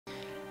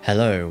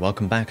Hello,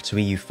 welcome back to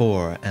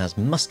EU4 as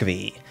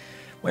Muscovy,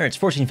 where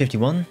it's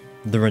 1451,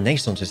 the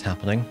Renaissance is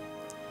happening,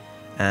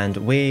 and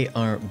we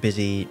are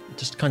busy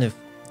just kind of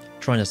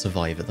trying to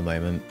survive at the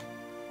moment.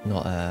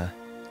 Not,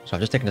 so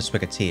I've just taken a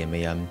swig of tea and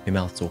my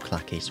mouth's all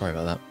clacky, sorry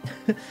about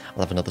that.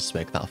 I'll have another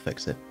swig, that'll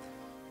fix it.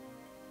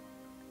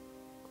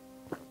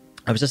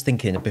 I was just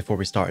thinking before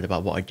we started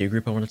about what ID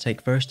group I want to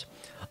take first.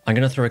 I'm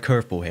going to throw a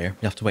curveball here,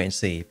 you have to wait and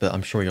see, but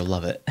I'm sure you'll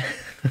love it.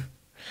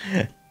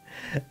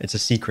 It's a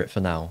secret for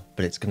now,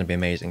 but it's going to be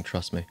amazing,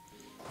 trust me.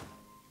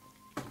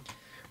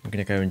 I'm going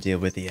to go and deal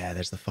with the,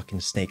 there's the fucking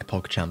snake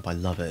pogchamp, I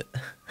love it.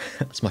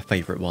 That's my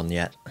favourite one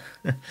yet.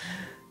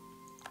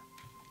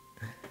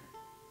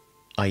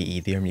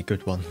 I.e. the only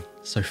good one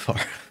so far.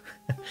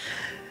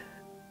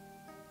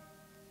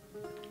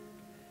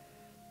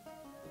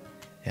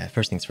 Yeah,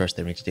 first things first,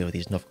 though, we need to deal with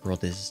these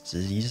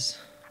Novgorodese.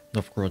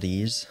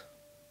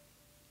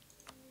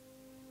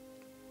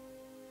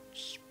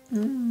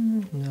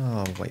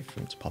 No, I'll wait for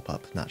them to pop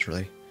up,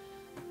 naturally.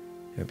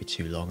 It won't be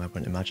too long, I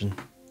wouldn't imagine.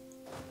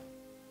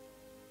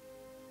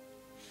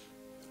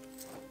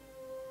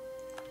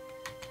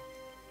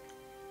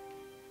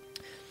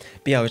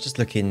 But yeah, I was just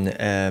looking,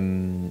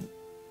 Perm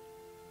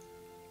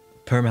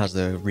has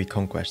the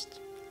Reconquest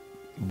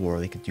War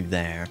they could do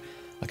there.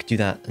 I could do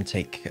that and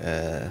take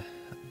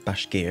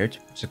Bashgird.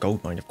 It's a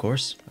gold mine, of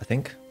course, I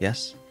think,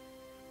 yes.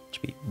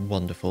 Which would be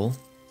wonderful.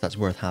 That's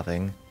worth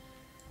having.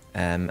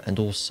 And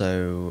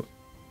also,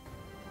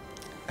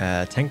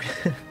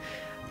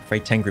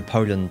 afraid Tengri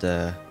Poland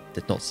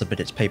did not submit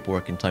its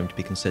paperwork in time to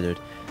be considered.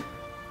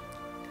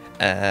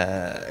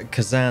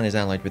 Kazan is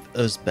allied with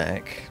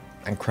Uzbek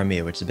and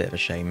Crimea, which is a bit of a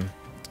shame.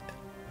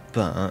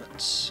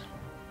 But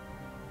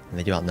and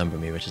they do outnumber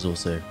me, which is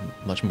also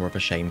much more of a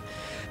shame.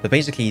 But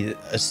basically,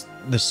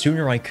 the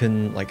sooner I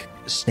can like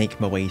snake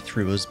my way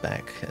through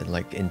Uzbek and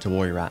like into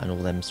Oirat and all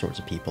them sorts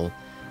of people,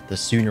 the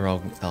sooner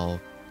I'll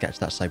get to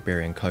that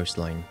Siberian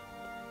coastline.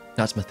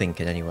 That's my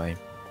thinking anyway.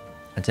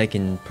 And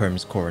taking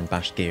Perm's Core and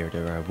Bashgird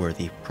are a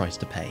worthy price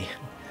to pay.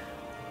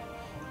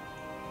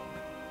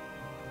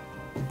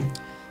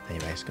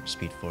 Anyway, let's go to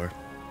speed 4.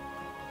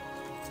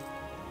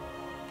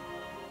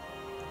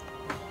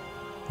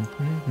 I'm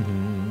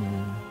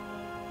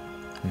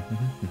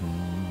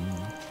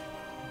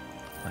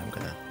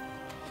gonna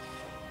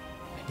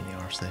pain in the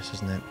arse this,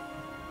 isn't it?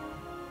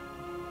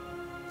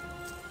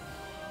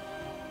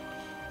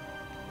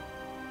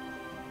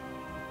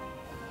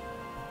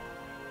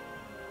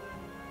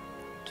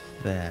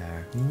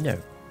 There. No.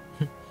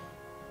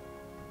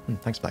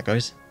 Thanks for that,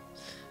 guys.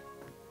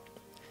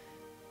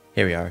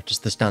 Here we are,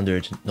 just the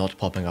standard not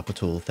popping up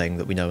at all thing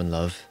that we know and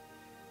love,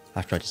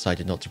 after I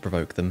decided not to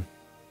provoke them.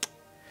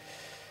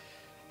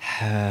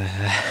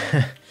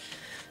 I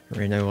don't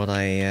really know what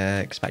I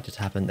expected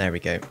to happen. There we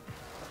go.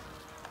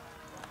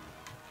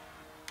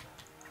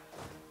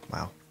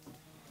 Wow.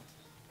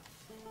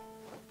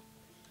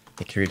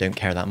 They clearly don't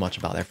care that much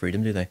about their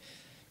freedom, do they?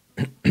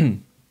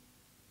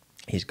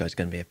 These guys are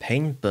going to be a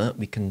pain, but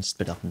we can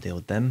split up and deal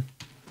with them.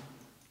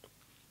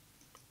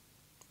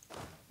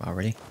 Wow,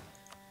 really?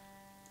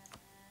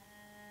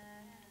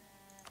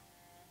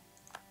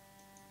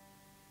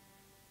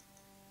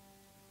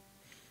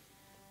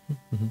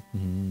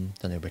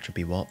 Don't know which will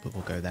be what, but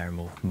we'll go there and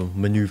we'll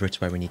maneuver to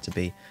where we need to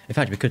be. In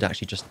fact, we could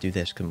actually just do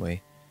this, couldn't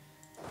we?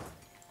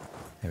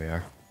 There we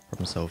are.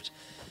 Problem solved.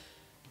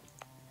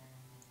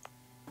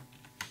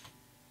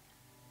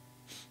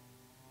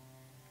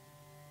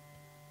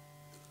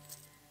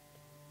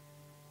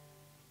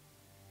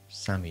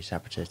 Sami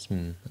separatists,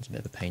 that's a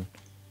bit of a pain.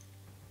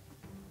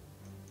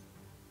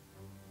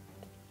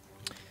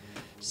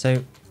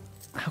 So,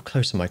 how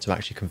close am I to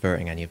actually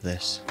converting any of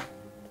this?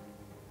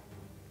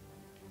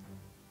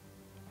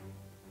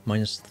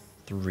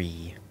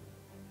 -3.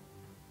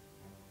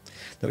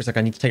 Looks like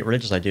I need to take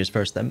religious ideas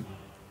first then.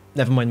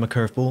 Never mind my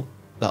curveball.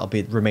 That'll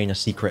remain a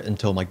secret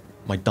until my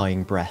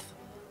dying breath.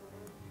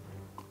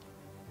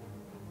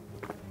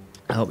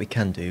 What we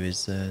can do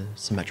is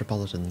some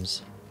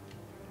metropolitans.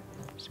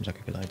 Seems like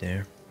a good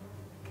idea.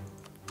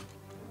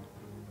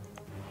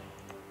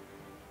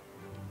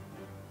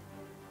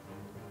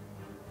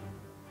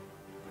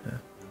 Yeah.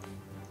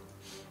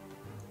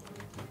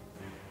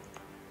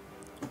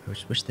 I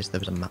wish there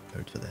was a map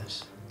mode for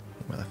this. I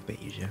think my life would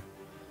be easier.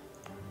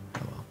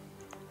 Oh well.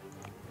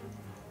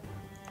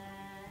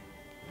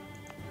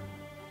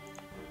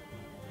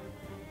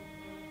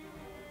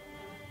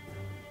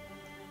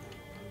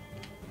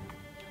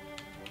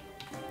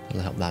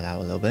 That'll help that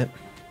out a little bit.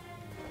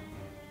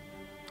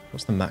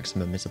 What's the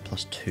maximum? It's a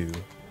 +2. So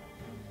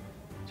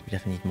we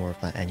definitely need more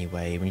of that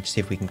anyway. We need to see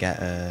if we can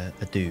get a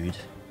dude.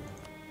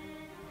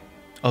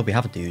 Oh, we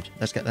have a dude.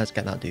 Let's get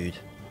that dude.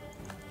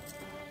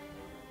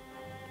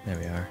 There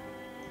we are.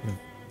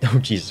 Oh,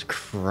 Jesus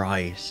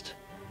Christ.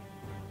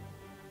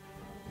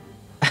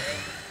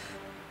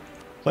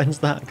 When's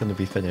that going to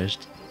be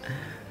finished?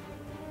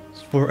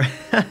 It's for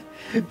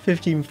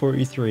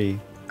 1543.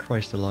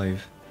 Christ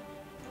alive.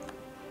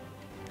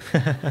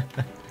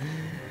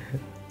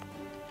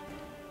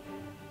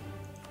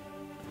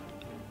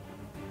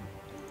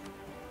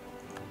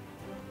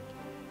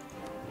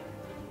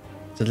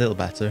 It's a little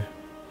better.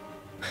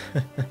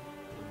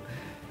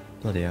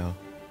 Bloody hell.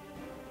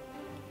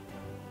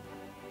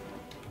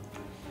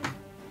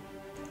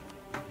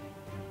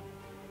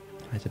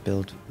 I had to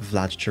build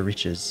Vlad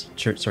churches.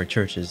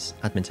 Churches.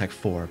 Admin Tech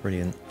 4.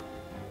 Brilliant.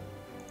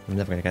 I'm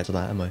never going to get to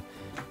that, am I?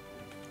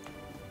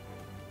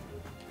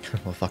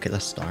 Well, fuck it.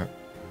 Let's start.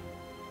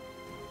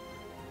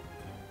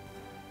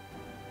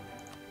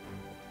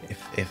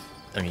 If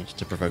I mean, just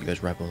to provoke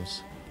those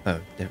rebels. Oh,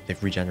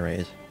 they've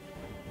regenerated.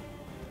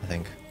 I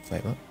think.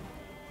 Wait, what?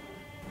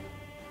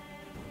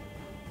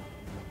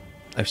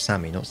 Oh,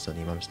 Sammy, not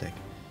Sunny. My mistake.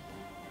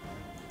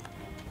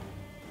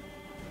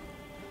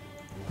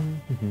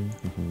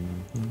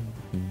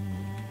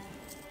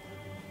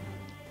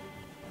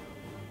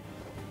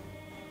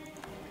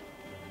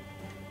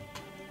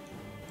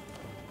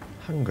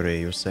 Hungary,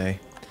 you say?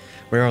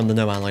 We're on the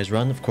no allies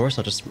run, of course.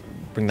 I'll just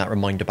bring that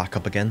reminder back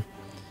up again.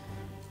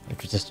 I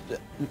just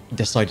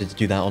decided to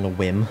do that on a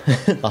whim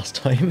last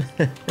time.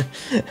 And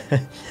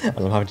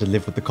I'm having to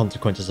live with the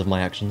consequences of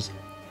my actions.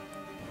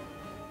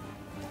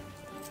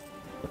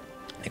 I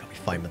think I'll be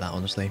fine with that,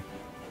 honestly.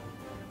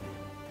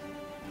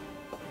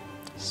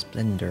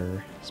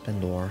 Splendor.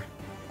 Splendor.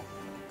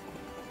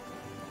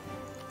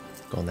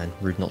 Go on then.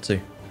 Rude not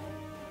to.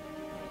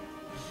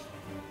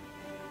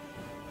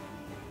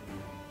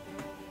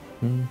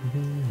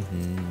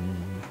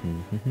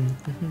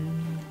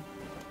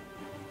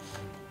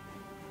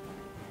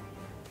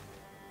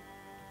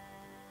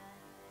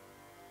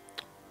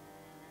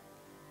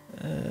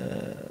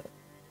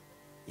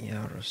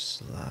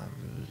 Yaroslav.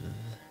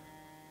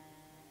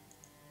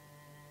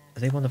 Are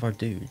they one of our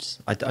dudes?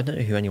 I don't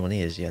know who anyone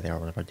is. Yeah, they are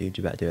one of our dudes.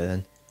 You better do it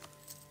then.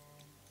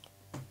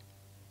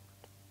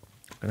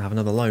 Gonna have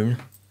another loan.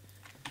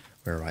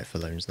 We're alright for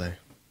loans though.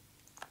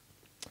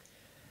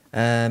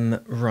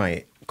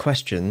 Right.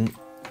 Question.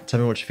 Tell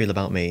me what you feel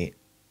about me.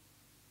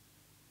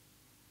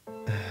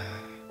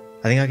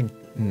 I think I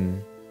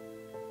can...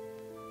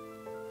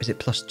 Is it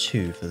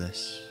 +2 for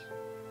this?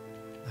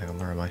 Hang on,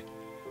 where am I?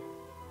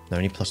 No,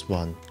 only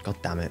 +1. God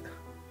damn it.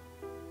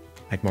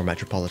 I need more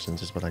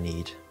metropolitans is what I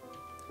need.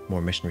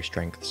 More missionary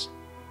strengths.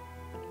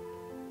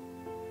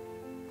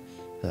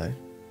 Hello?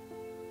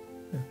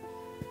 Yeah.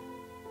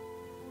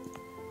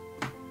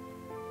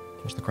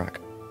 What's the crack?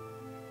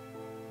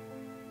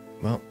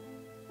 Well,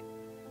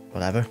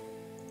 whatever.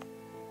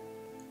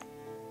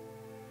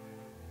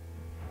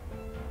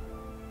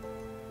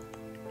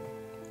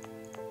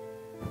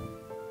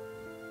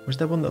 Was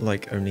there one that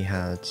like only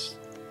had...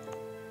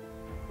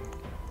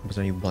 was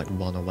only like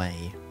one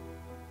away?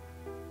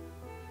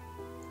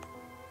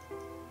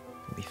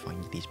 Let me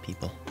find these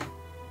people.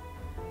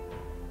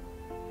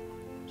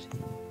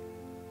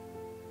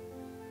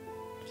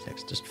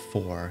 Six, just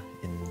 4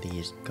 in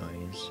these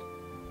guys.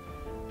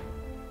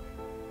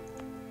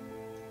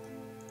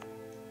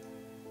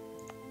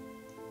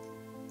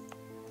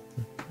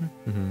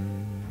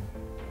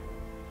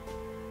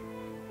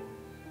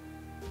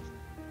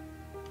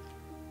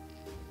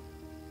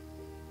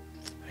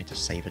 I need to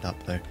save it up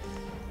though.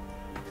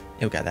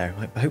 It'll get there.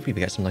 Hopefully we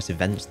get some nice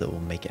events that will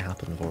make it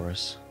happen for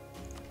us.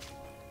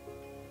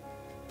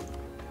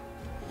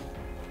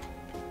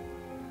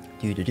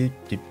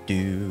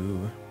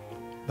 Do.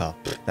 Well,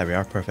 there we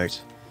are.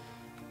 Perfect.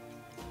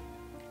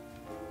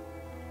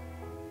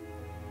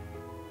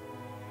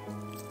 A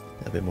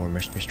little bit more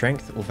missionary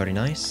strength. All very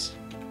nice.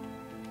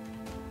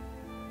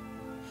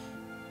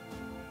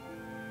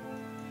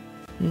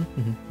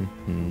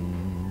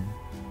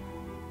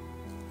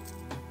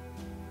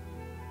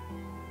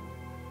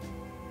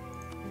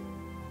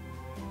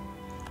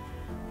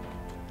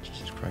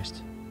 Jesus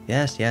Christ.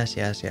 Yes,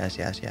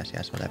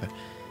 whatever.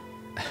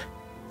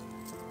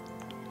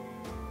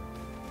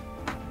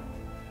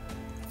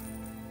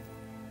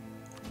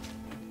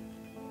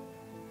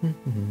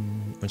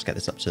 Let's get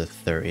this up to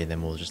 30 and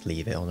then we'll just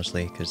leave it,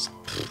 honestly, because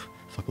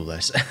fuck all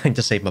this. I need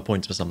to save my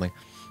points for something.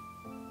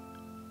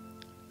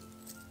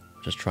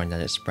 Just try and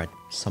let it spread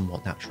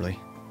somewhat naturally.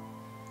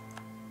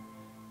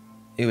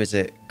 Who is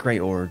it? Great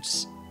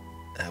Hordes.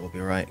 We'll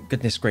be alright.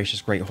 Goodness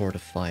gracious, Great Horde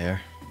of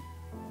Fire.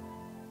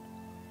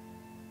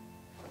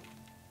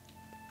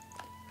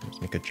 That's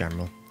a good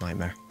general.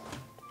 Nightmare.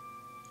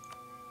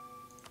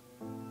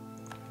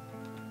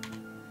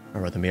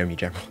 Or rather, my only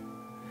general.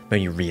 My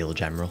only real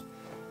general.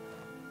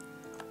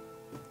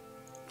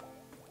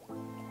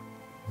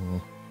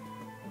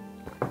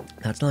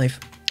 That's life.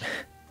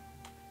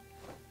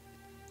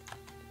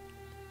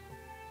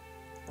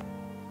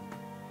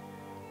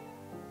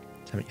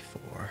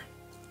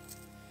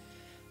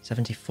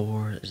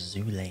 74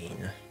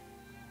 Zulane.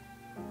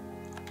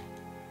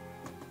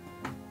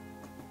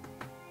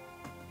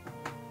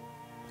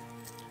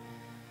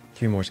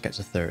 Three more to get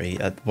to 30.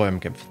 Why I'm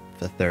going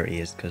for 30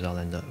 is because I'll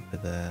end up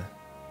with a...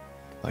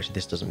 Well, actually,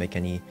 this doesn't make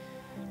any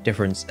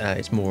difference.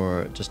 It's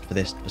more just for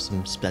this, for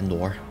some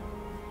Splendor.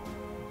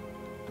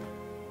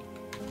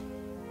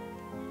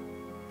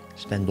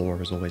 Splendor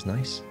is always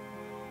nice.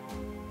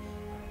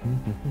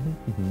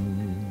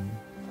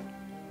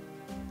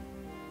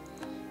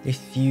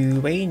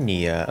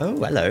 Lithuania. Oh,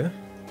 hello.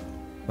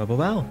 Well, well,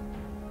 well.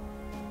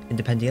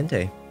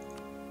 Independiente.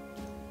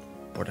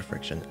 Border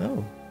friction.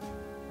 Oh.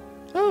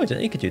 Oh, I didn't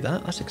know you could do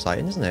that. That's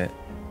exciting, isn't it?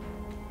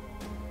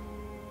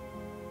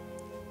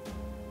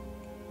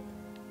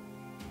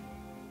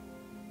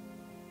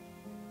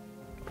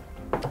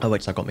 Oh,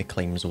 wait, so I got my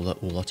claims all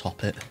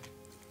atop it.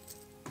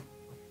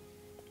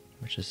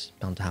 Which is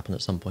bound to happen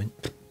at some point.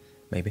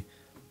 Maybe.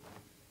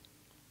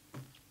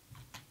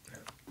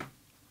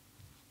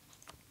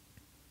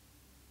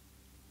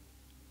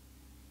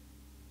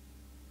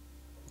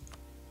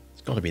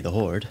 It's got to be the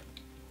Horde.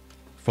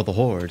 For the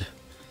Horde,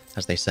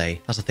 as they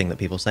say. That's the thing that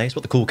people say. It's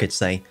what the cool kids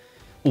say.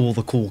 All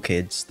the cool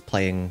kids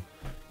playing...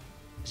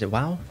 Is it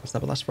WoW? Is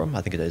that what that's from?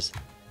 I think it is.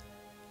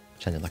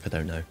 Pretending like I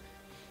don't know.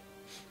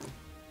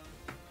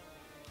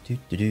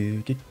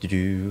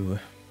 Do-do-do-do-do-do.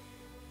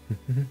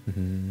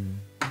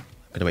 I'm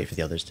gonna wait for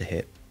the others to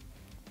hit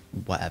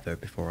whatever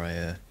before I...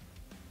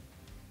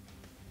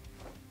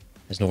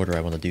 There's an order I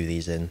want to do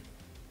these in.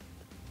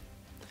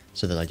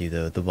 So that I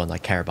do the one I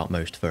care about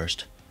most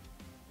first.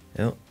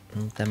 Oh,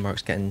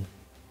 Denmark's getting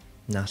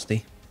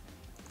nasty.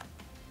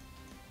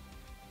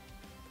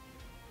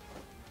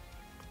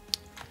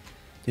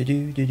 Do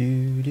do do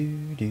do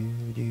do do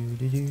do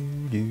do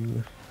do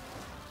do.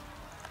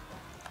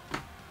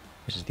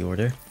 This is the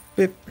order.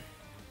 Boop.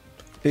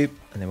 Boop.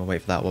 And then we'll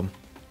wait for that one.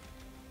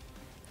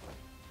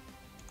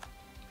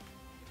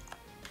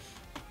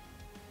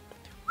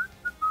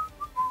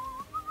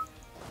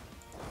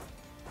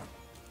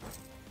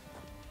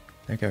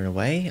 They're going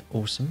away.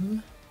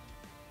 Awesome.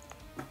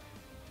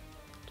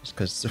 Just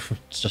because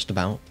it's just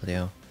about. Bloody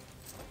hell.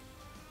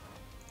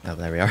 Oh,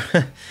 there we are.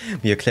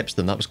 We eclipsed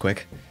them. That was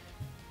quick.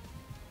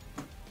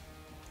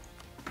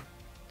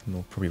 And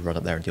we'll probably run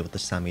up there and deal with the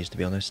Samis, to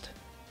be honest.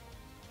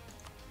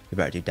 We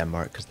better do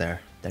Denmark because they're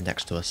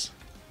next to us.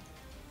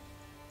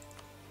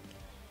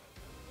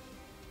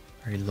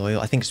 Very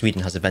loyal. I think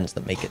Sweden has events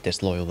that make it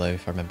disloyal though,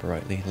 if I remember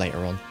rightly,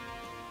 later on.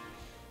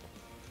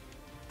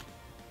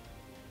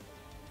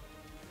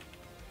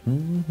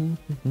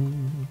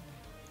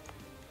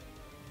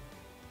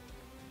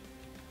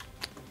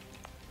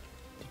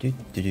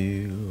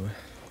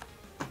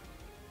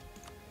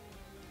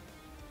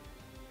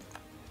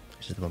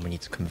 This is the one we need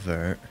to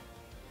convert.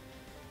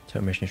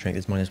 Total mission strength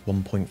is minus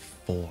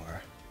 1.4.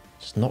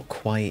 It's not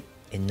quite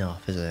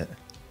enough, is it?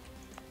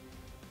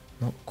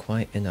 Not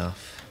quite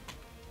enough.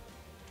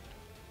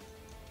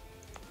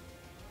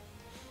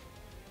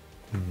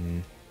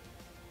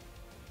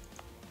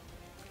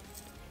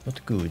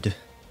 Not good.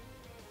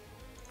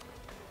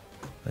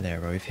 Oh, there,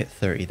 well, we've hit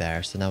 30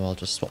 there, so now I'll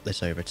just swap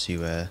this over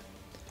to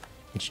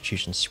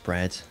institution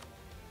spread.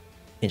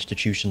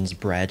 Institutions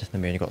bread.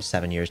 Then we only got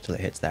 7 years till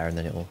it hits there, and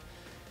then it'll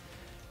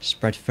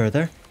spread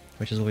further,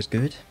 which is always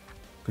good.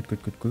 Good,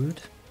 good, good,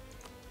 good.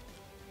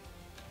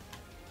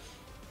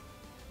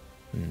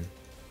 I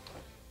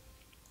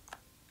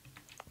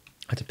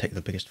had to pick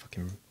the biggest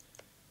fucking...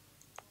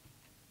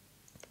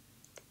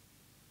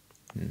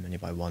 only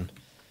by one.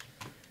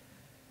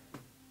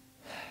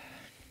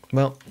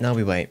 Well, now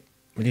we wait.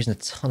 We're losing a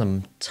ton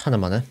of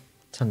money.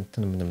 Ton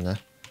of money.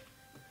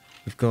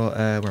 We've got,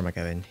 where am I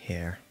going?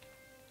 Here.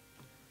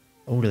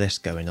 All of this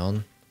going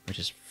on, which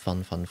is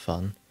fun.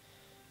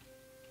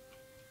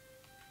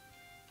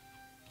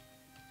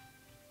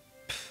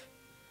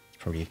 It's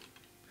probably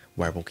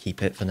where we'll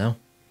keep it for now.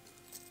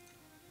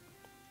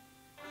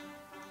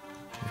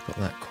 We've got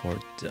that core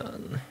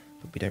done,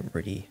 but we don't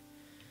really...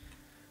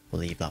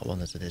 We'll leave that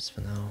one as it is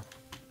for now.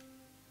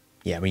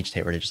 Yeah, we need to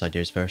take religious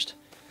ideas first.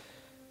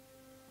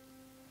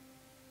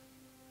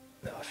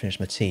 Oh, I finished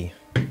my tea.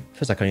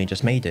 Feels like I only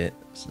just made it.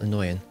 It's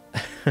annoying.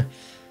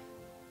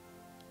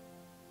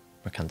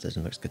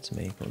 Mercantilism looks good to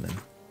me, but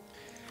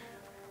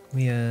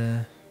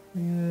then...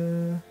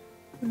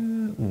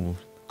 Ooh,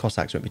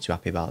 Cossacks won't be too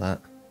happy about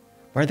that.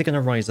 Where are they going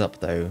to rise up,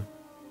 though?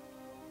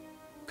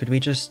 Could we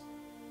just...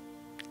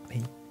 I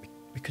mean,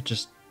 we could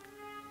just...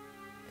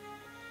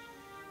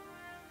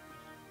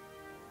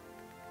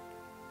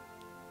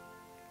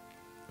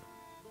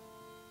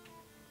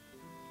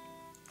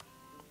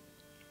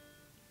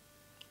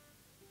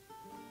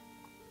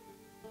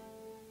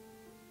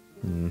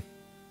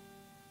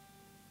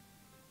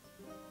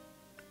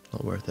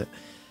 Not worth it.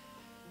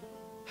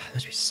 There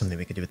must be something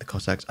we could do with the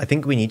Cossacks. I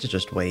think we need to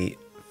just wait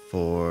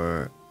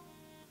for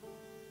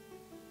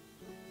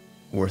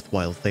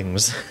worthwhile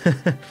things.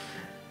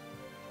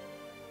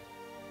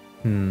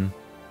 Do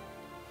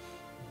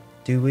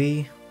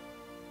we?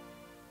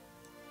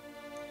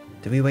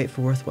 Do we wait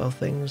for worthwhile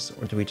things,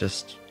 or do we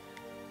just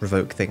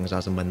revoke things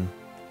as and when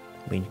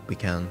we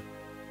can?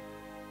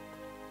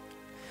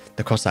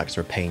 The Cossacks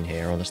are a pain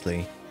here,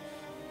 honestly.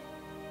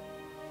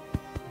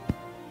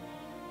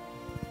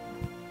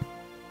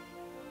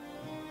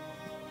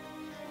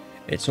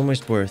 It's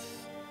almost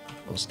worth...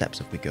 What steps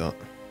have we got?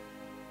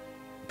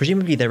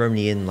 Presumably they're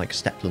only in, like,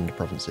 Stepland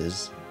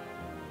provinces.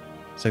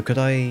 So could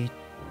I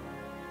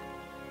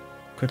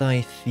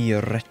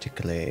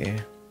theoretically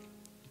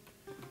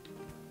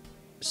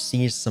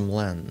seize some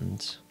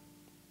land?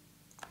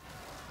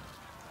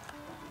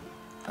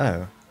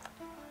 Oh.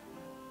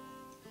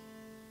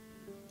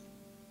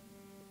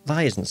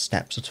 That isn't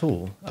steps at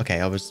all. Okay,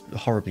 I was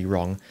horribly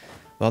wrong.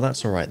 Well,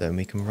 that's alright then.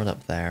 We can run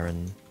up there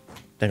and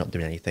they're not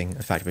doing anything.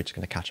 In fact, we're just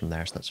going to catch them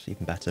there, so that's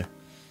even better.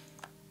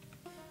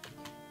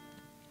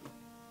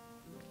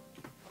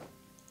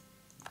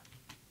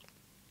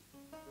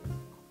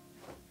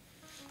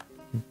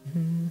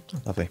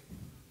 Lovely.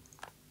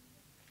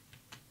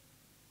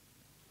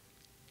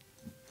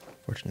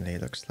 Fortunately,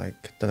 it looks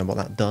like... Don't know what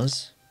that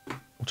does.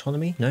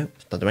 Autonomy? No,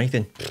 doesn't do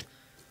anything.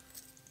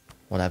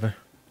 Whatever.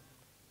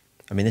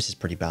 I mean, this is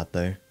pretty bad,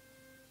 though.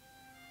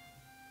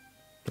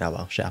 Oh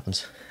well, shit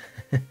happens.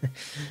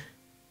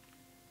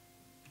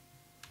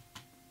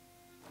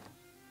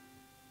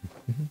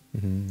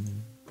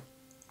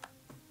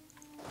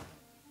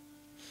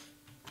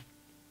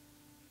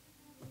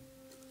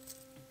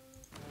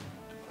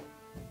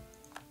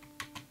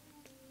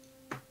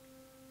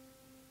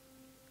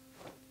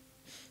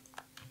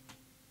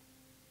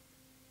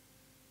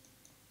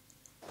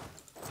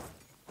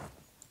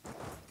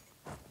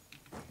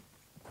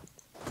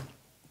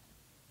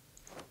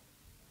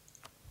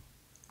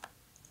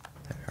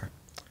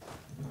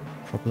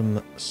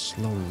 Problem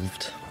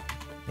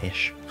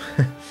solved-ish.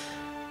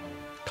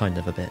 Kind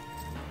of a bit.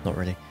 Not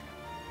really.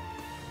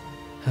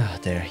 Ah,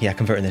 dear. Yeah,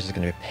 converting this is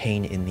going to be a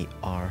pain in the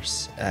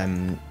arse.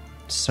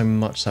 So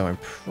much so I'm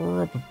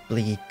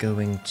probably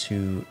going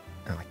to...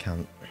 Oh, I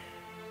can't.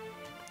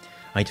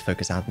 I need to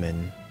focus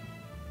admin.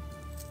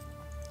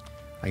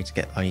 I need to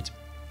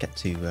get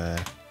to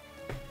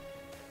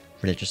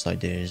religious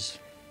ideas.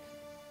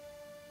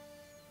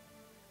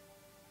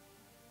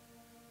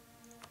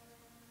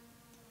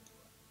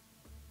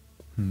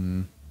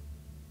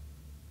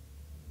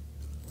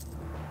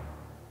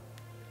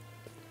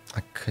 I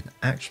could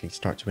actually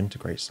start to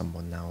integrate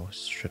someone now,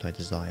 should I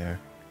desire.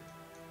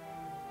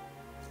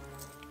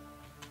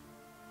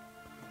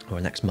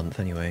 Or next month,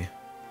 anyway.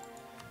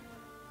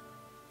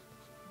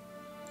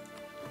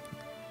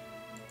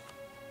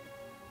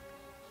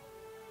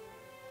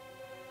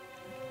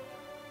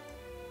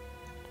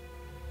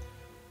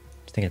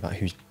 Just thinking about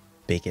who's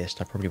biggest.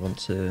 I probably want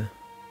to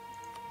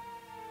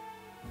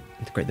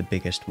integrate the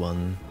biggest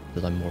one,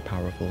 that I'm more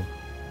powerful.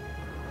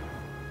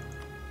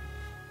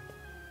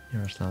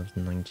 Yaroslav's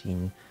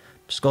 19.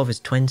 Pskov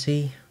is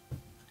 20.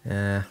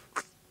 Don't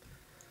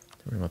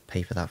really want to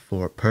pay for that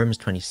for it. Perm's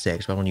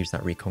 26, but I want to use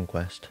that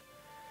reconquest.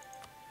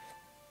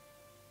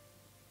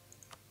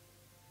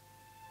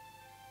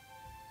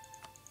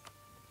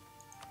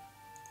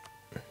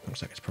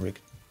 Looks like it's probably...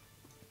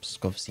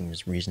 Pskov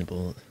seems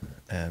reasonable.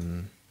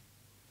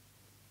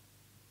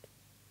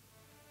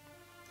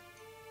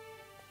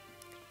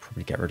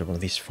 Probably get rid of one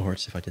of these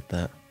forts if I did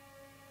that.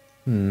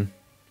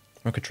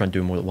 I could try and do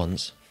them all at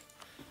once.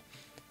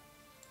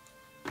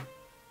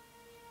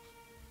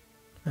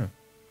 Oh.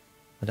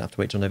 I don't have to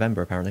wait till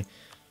November, apparently.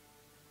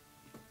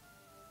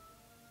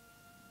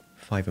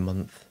 5 a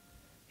month.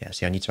 Yeah,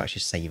 see, I need to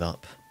actually save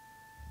up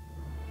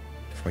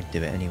before I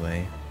do it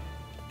anyway.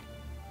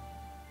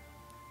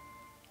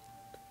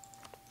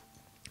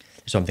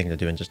 So I'm thinking of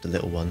doing just a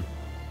little one.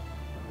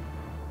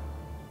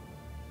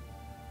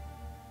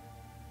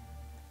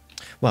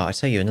 Well, I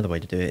tell you another way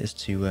to do it is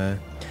to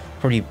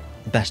probably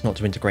best not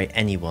to integrate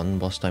anyone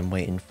whilst I'm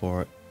waiting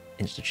for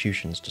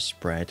institutions to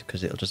spread,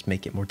 because it'll just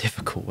make it more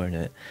difficult, won't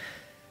it?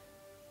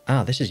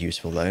 Ah, this is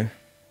useful though.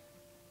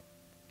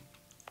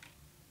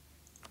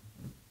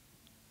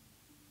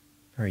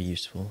 Very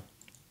useful.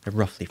 They're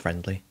roughly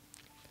friendly.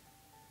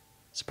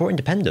 Support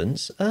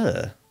independence?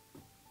 Oh,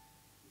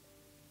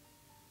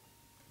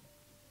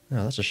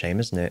 that's a shame,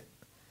 isn't it?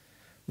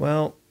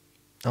 Well,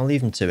 I'll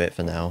leave them to it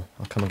for now.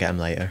 I'll come and get them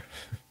later.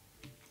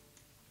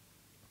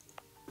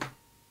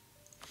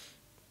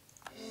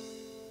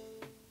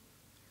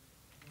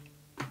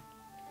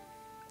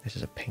 This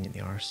is a pain in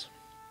the arse.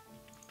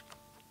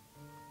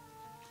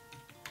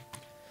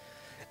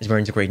 Is where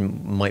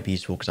integrating might be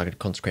useful because I could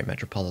consecrate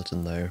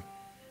Metropolitan though.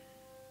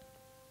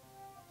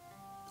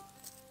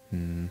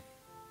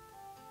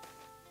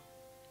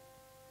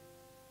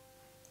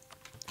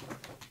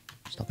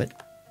 Stop it.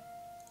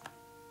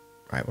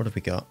 Right, what have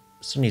we got?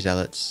 Sunny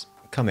Zealots,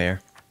 come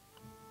here.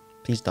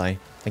 Please die.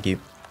 Thank you.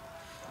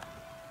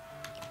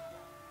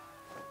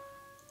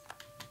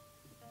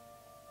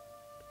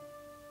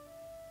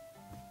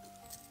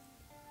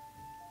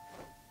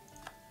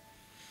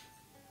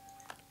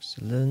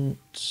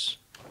 Excellent.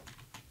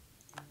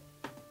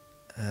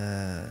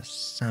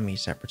 Sami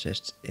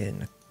separatists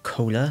in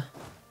Kola.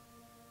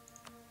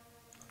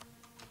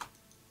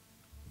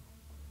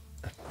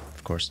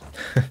 Of course.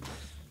 I'll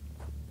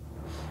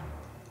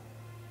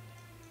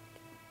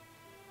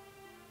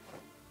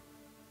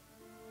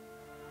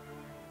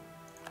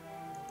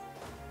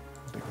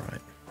be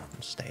right.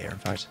 I'll stay here, in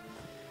fact.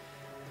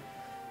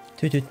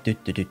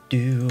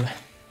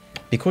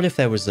 Be cool if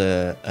there was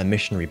a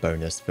missionary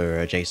bonus for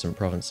adjacent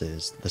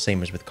provinces, the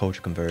same as with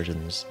culture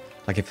conversions.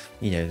 Like if,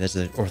 you know, there's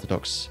an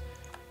Orthodox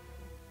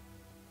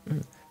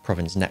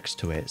province next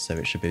to it, so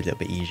it should be a little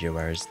bit easier,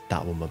 whereas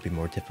that one would be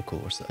more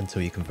difficult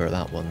until you convert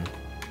that one.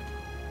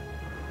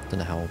 Don't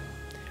know how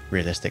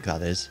realistic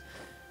that is,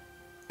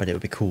 but it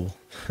would be cool.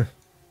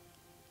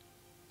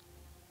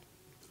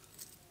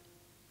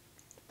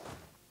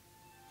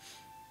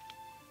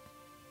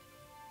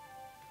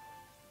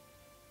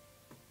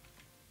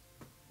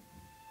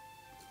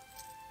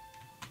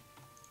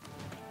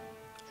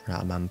 Run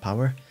out of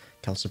manpower.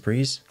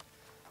 Calciprese.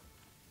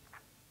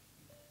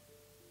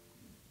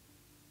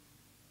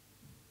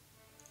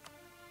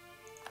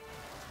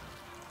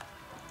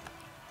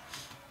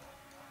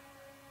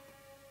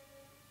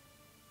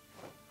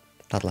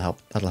 That'll help.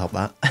 That'll help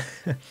that.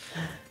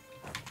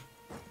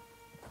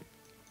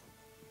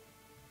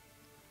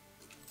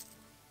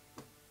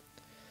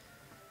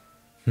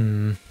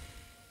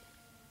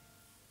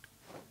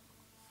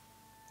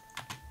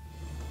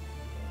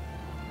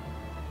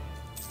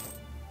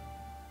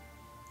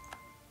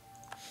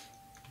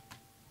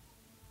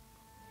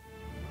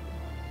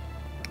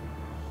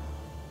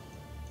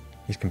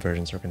 These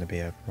conversions are going to be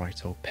a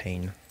right old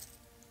pain.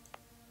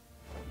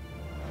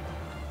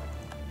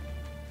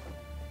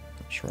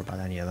 Not sure about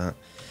any of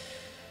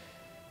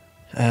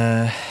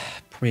that.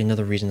 Probably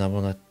another reason I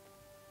want to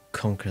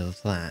conquer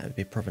that would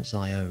be a province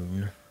I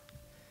own.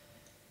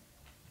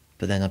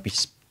 But then I'd be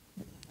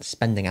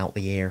spending out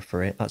the year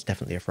for it. That's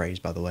definitely a phrase,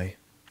 by the way.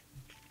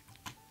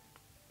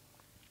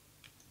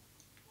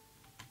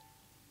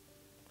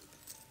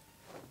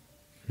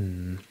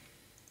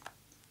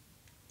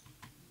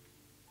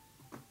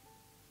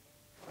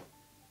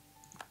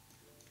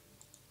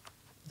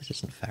 This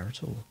isn't fair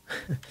at all.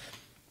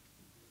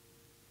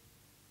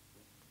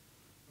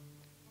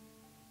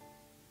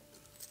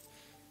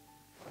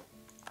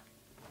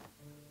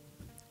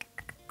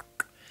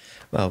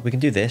 Well, we can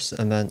do this,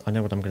 and then I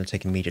know what I'm going to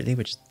take immediately,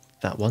 which is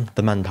that one.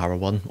 The manpower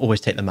one.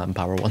 Always take the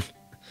manpower one.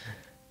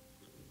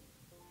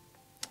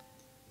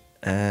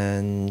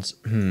 And,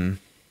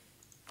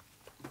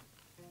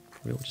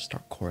 we'll just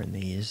start coring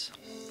these.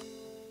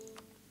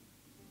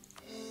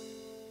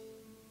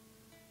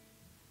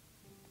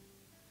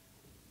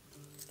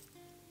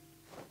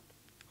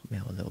 Help me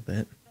out a little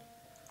bit.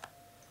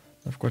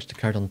 Of course, to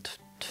carry on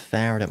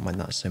fair, I don't mind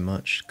that so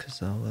much,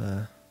 because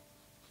I'll,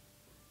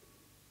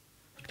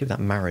 do that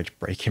marriage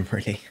breaking,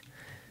 really.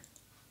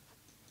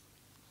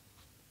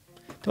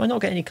 Do I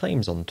not get any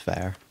claims on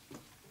fair?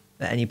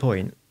 At any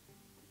point?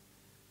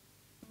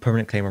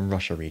 Permanent claim on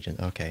Russia region,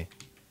 okay.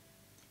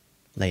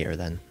 Later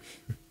then.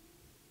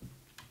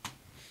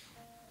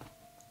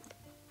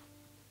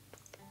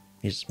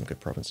 These are some good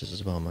provinces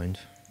as well, mind.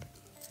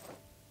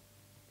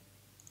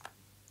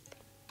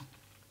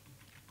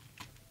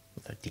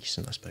 Well, they're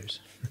decent, I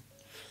suppose.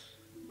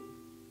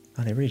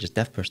 Oh, they really just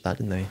death pushed that,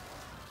 didn't they?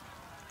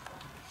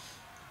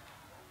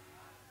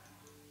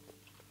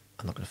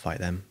 I'm not going to fight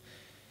them.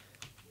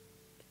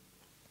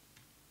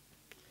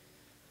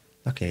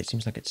 Luckily, it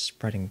seems like it's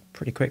spreading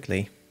pretty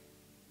quickly.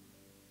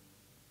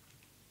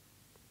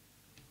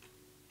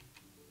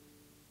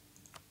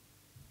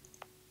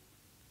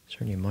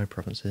 Certainly in my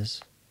provinces.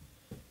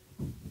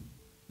 Not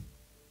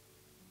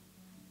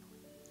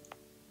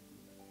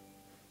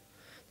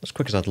as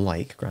quick as I'd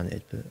like,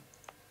 granted, but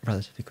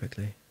relatively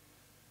quickly.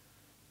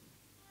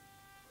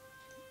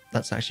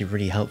 That's actually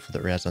really helpful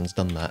that Ryazan's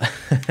done that.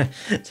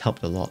 It's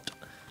helped a lot.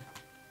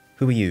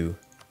 Who are you?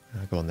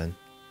 Go on then.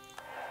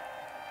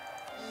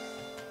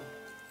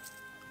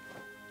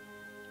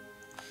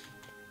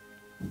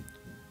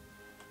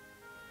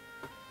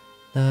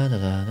 La la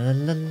la la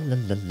la la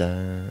la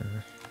la.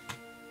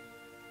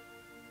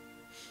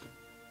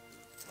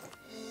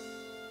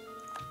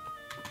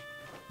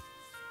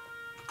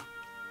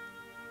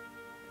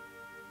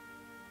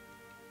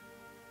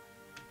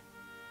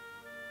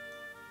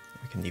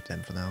 We can leave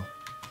them for now.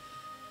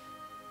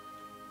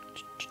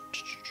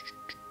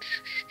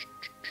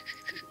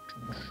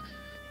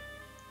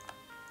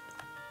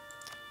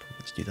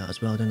 Let's do that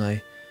as well, don't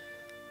I?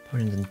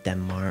 Poland and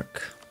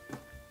Denmark.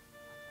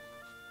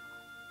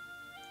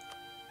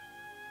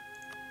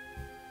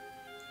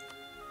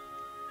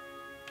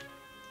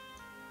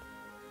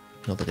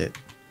 Not that it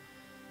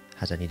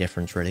has any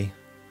difference, really.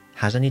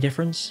 Has any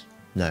difference?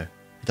 No,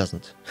 it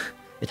doesn't.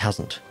 It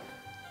hasn't.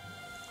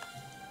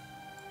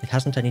 It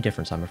hasn't any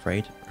difference, I'm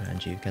afraid.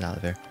 And you, get out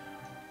of here.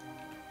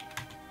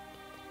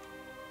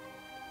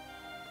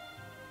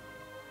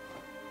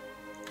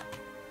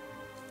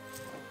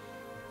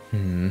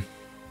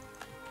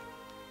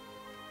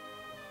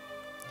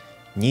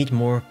 Need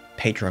more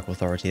patriarchal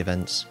authority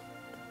events.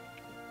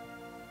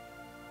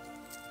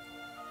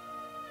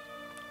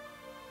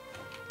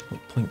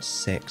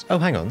 .6. Oh,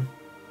 hang on.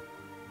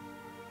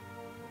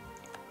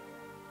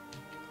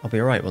 I'll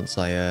be alright once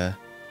I,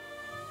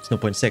 it's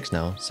 0.6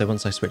 now, so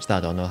once I switch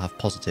that on, I'll have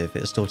positive.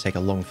 It'll still take a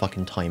long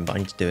fucking time, but I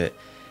need to do it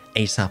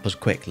ASAP as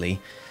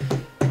quickly,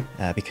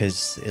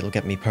 because it'll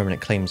get me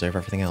permanent claims over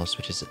everything else,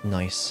 which is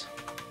nice.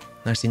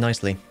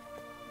 Nicely.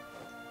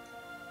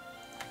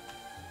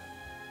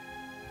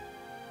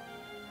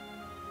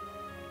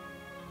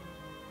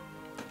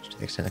 To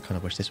the extent I kind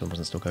of wish this one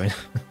wasn't still going.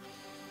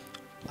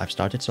 I've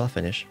started, so I'll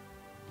finish.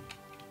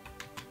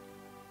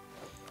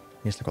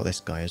 At least I've got this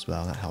guy as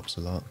well, that helps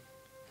a lot.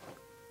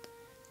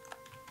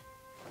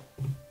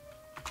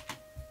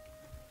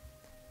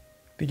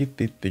 Look at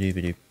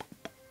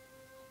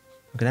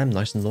them,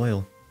 nice and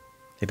loyal.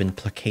 They've been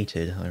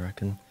placated, I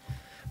reckon.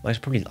 Well,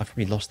 I've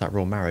probably lost that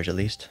royal marriage at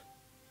least.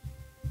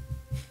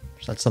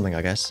 So that's something,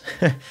 I guess.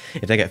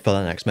 If they get full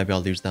annexed, maybe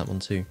I'll lose that one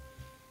too.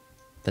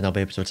 Then I'll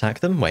be able to attack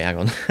them? Wait, hang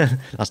on.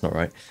 That's not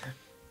right.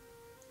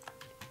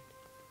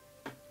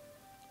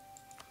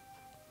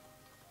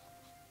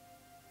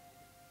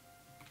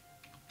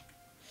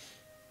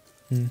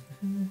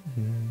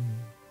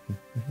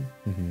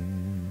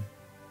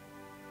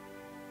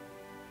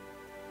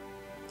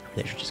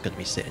 Literally just going to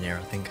be sitting here,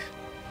 I think.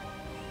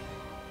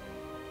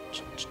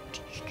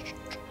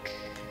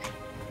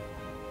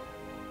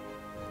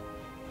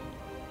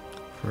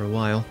 For a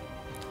while.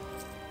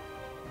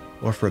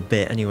 Or for a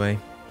bit, anyway.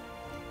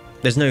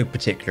 There's no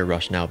particular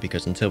rush now,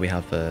 because until we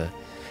have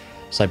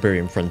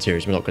Siberian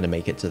frontiers, we're not going to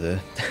make it to the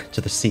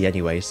to the sea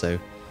anyway, so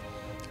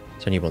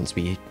it's only once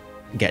we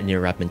get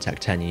near Admin Tech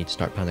 10 you need to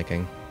start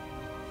panicking.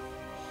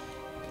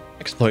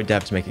 Exploit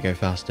dev to make it go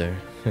faster.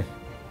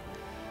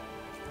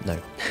 No.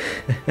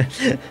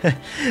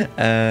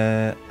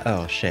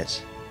 Oh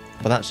shit.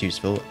 Well, that's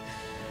useful.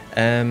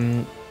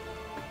 Where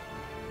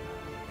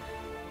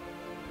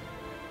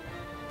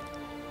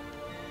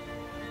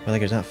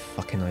goes that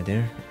fucking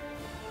idea?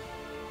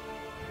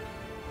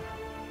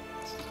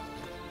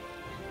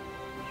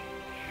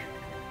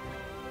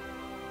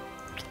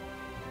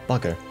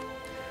 Bugger.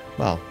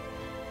 Well,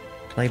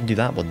 can I even do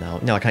that one now?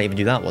 No, I can't even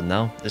do that one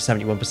now. It's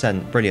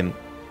 71%. Brilliant.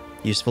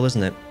 Useful,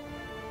 isn't it?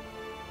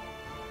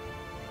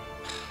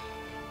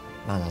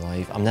 Man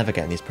alive. I'm never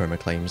getting these perma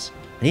claims.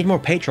 I need more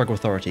Patriarch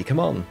authority. Come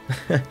on.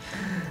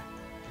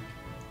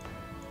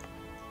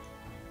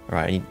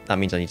 Alright, that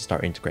means I need to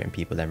start integrating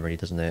people then, really,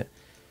 doesn't it?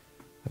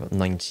 I've got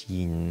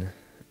 19.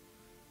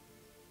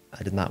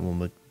 Adding that one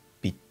would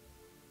be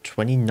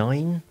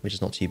 29, which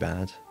is not too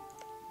bad.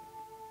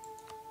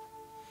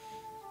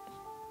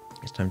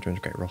 It's time to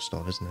integrate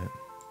Rostov, isn't it?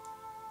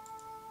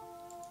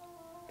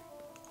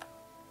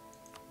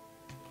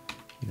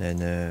 And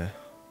then,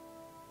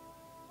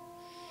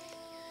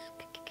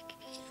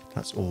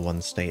 that's all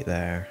one state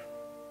there.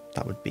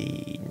 That would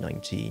be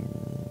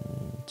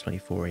 19,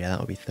 24, yeah, that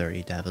would be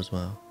 30 dev as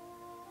well.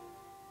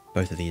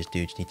 Both of these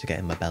dudes need to get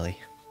in my belly.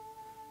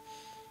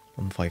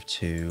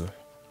 152,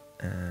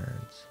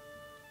 and...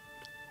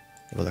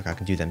 well, look, I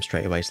can do them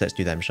straight away, so let's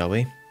do them, shall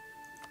we?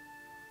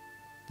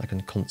 I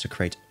can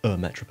consecrate a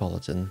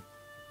metropolitan.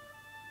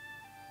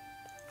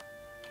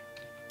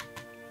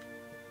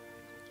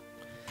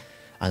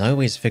 And I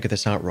always figure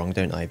this out wrong,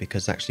 don't I?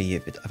 Because actually,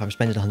 if I'm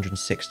spending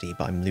 160,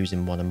 but I'm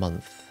losing one a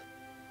month...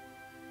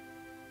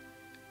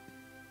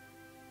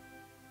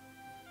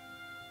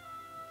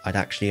 I'd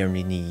actually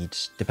only need,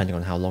 depending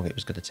on how long it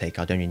was going to take,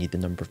 I'd only need the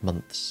number of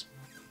months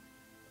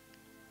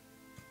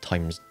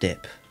times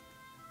dip.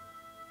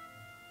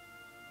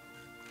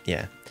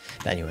 Yeah,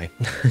 but anyway,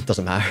 it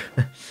doesn't matter.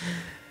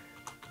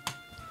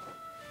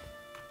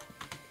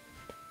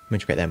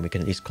 Once we get them, we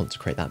can at least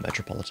consecrate that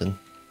metropolitan.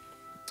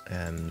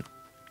 And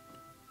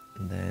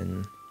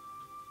then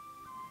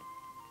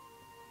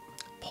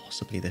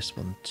possibly this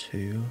one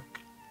too.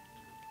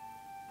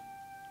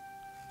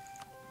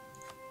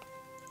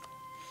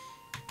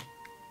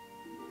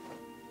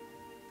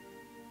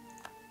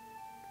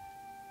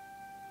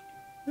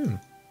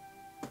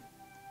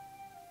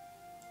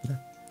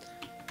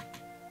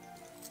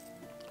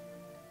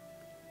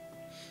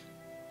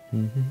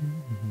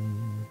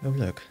 Oh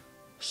look,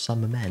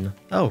 summer men.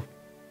 Oh,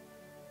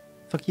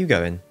 fuck you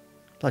going?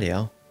 Bloody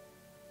hell.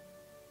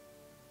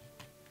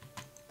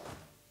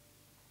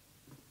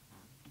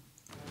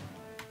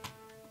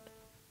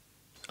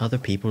 Other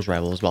people's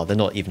rebels. Well, they're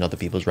not even other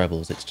people's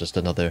rebels. It's just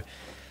another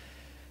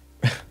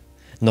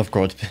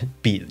Novgorod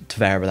beat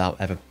Tver without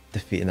ever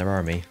defeating their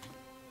army.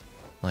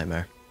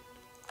 Nightmare.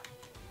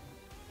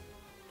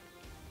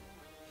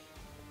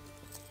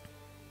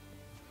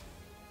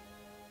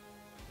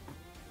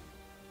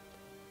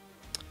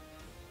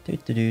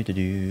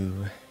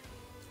 Do.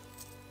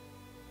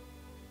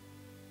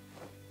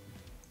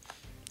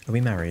 Are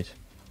we married?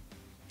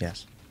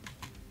 Yes.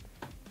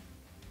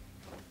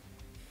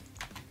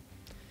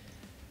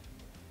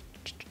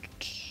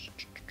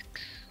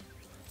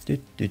 Do.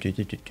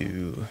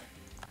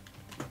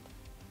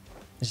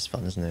 This is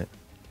fun, isn't it?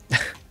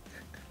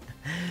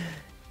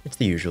 It's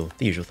the usual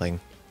thing.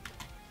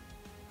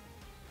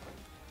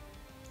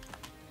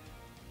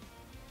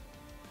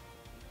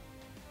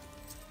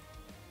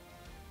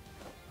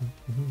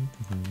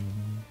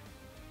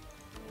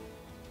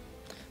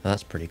 Oh,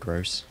 that's pretty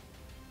gross.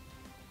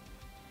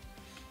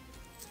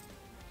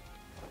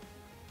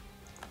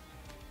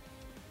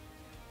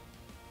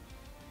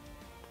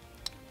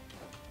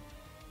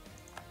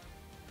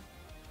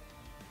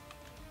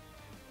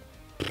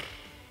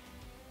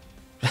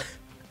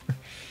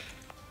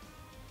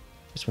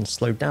 This one's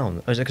slowed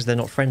down. Oh, is it because they're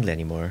not friendly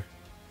anymore?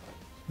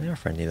 They are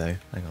friendly though.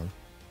 Hang on.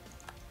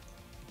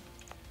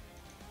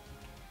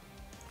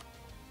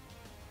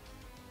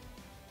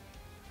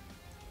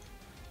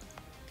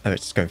 Oh,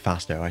 it's going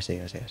faster. I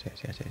see.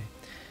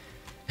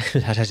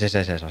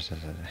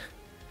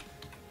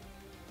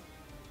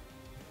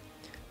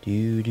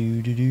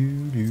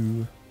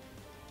 Do.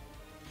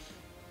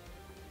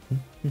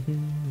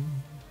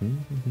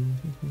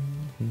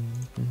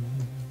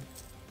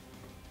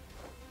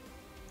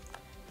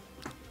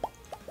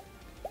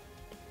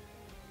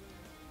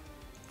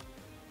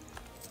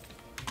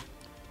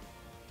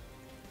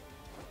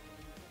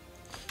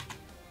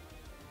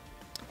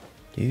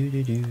 Do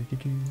do do do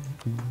do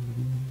do.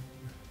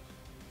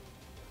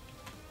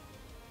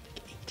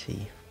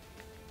 80.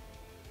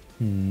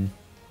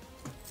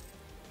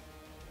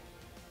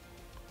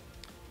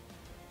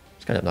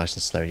 It's kind of nice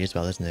and slowly as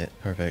well, isn't it?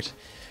 Perfect.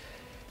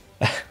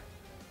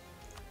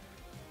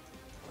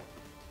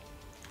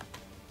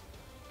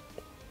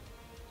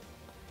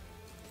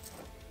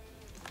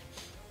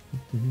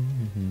 To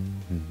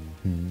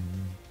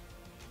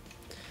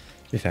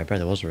be fair,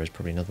 Breath of Ozra is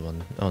probably another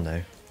one. Oh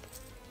no.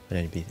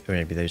 It'd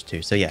only be those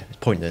two. So yeah, it's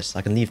pointless.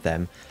 I can leave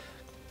them.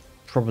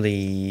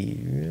 Probably...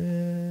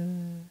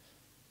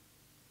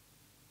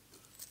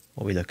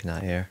 what are we looking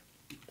at here?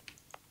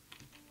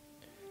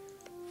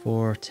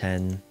 4,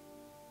 10,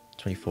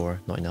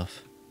 24. Not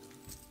enough.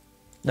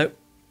 Nope.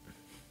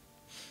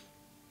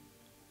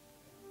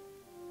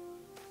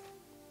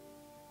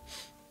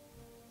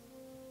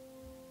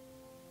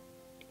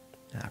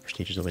 Ah,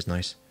 prestige is always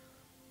nice.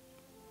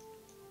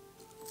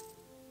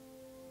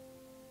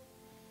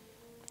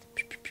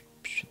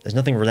 There's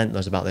nothing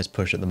relentless about this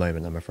push at the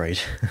moment, I'm afraid.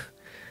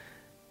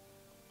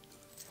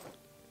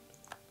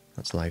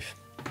 That's life.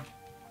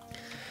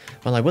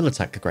 Well, I will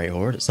attack the Great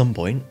Horde at some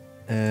point.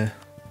 You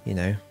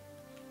know,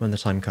 when the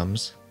time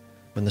comes.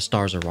 When the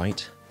stars are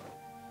right.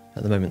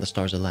 At the moment, the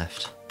stars are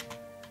left.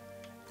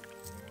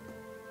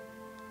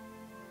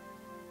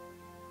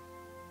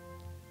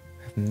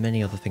 I have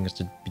many other things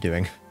to be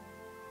doing.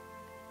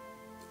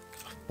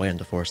 Way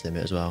under force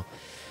limit as well.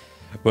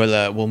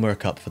 We'll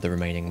work up for the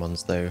remaining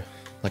ones, though.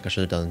 Like I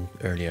should have done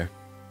earlier.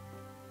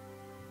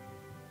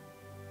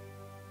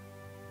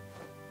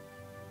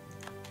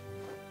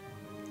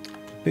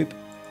 Boop.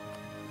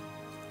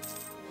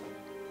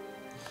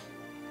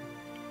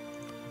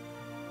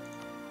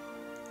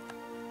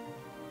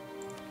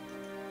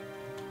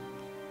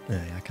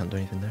 Yeah, I can't do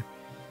anything there.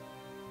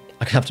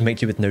 I have to make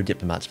do with no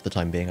diplomats for the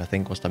time being, I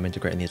think, whilst I'm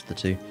integrating these other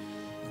two.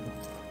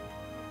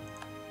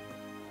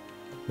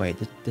 Wait,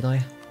 did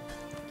I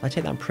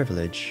take that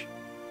privilege?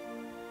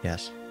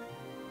 Yes.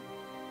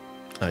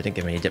 Oh, I didn't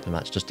give any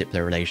diplomats, just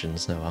diplo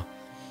relations. No, well.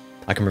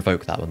 I can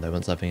revoke that one though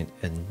once I've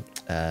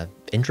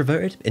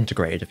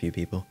integrated a few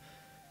people.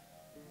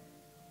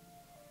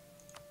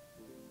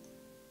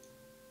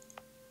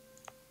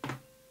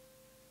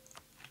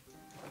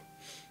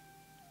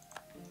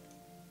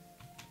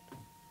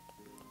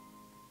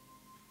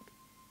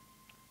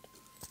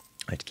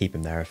 I had to keep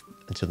him there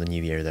until the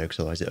new year though, because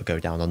otherwise it'll go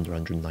down under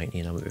 190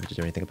 and I won't be able to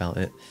do anything about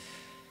it.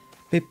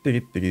 Here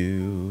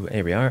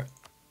we are.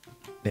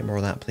 Bit more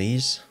of that,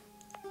 please.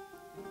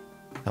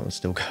 That one's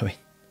still going.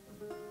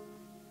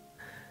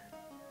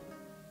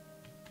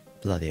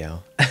 Bloody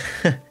hell.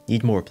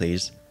 Need more,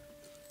 please.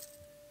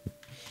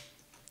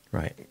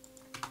 Right.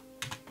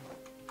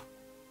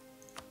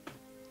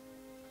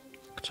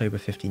 October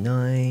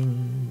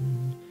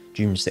 59.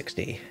 June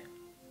 60.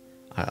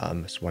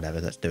 Whatever,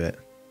 let's do it.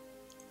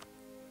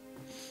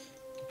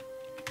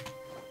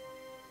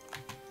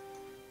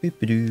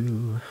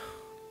 Boop-a-doo.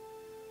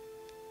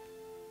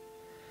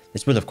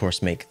 This will, of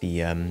course, make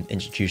the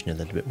institution a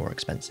little bit more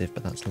expensive,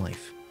 but that's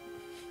life.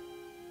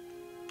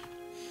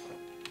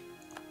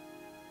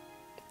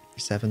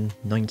 7,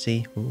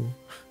 90. Ooh.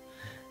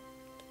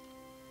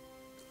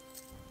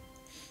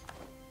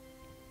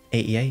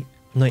 88,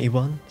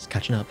 91. It's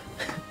catching up.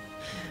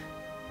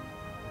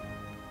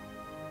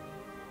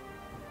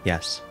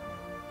 Yes.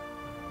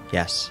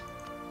 Yes.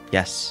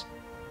 Yes.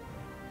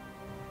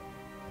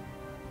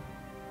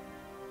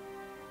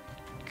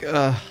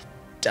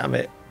 Damn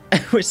it.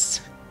 I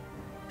was...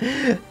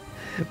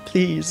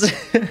 Please.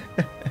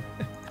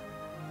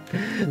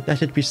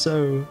 Let it be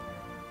so.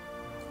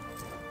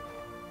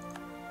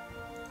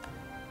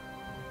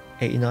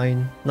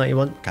 89,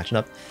 91, catching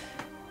up.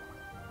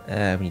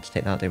 We need to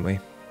take that, don't we?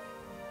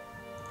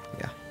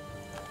 Yeah.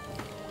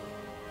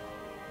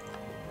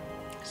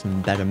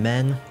 Some better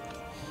men.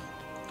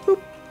 Boop.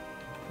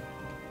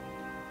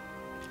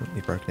 Oh,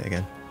 we've broken it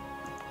again.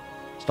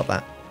 Stop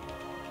that.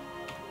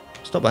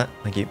 Stop that,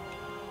 thank you.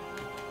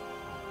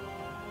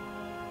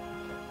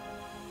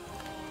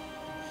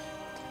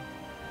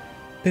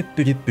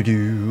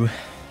 Boop-a-doop-a-doo.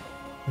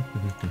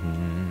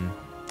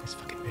 This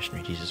fucking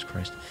missionary, Jesus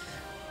Christ.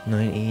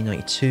 90,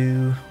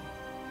 92.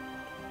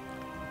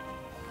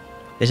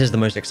 This is the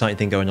most exciting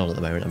thing going on at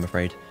the moment, I'm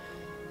afraid.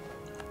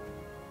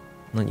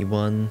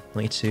 91,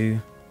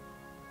 92.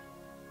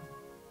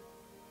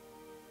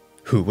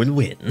 Who will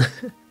win?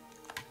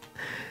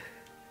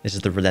 This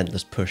is the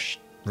relentless push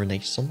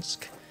Renaissance.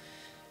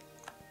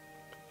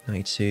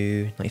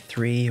 92,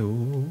 93.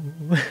 Ooh.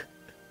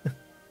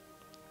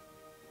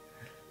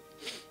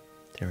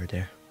 Dear, oh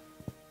dear.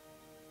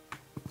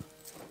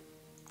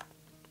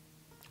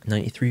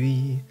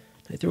 93.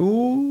 93.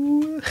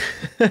 Ooh.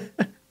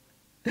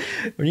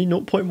 Only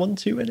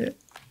 0.12 in it,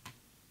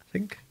 I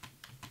think.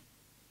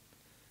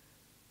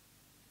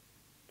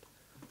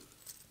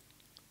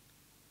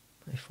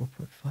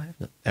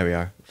 No, there we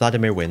are.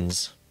 Vladimir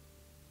wins.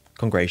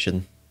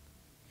 Congratulations.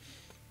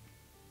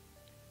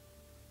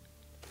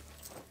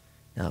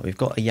 Now we've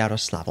got a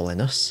Yaroslavl in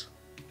us.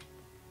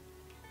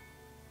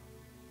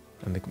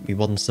 And we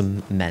won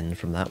some men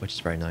from that, which is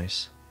very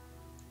nice.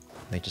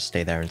 They just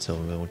stay there until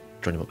we'll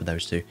join them up with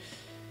those two.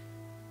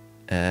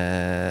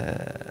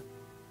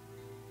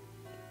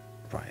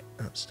 Right,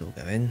 that's still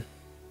going.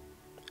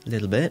 A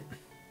little bit.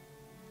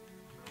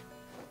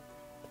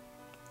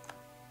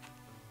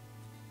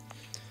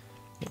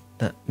 What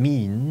that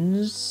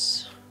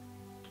means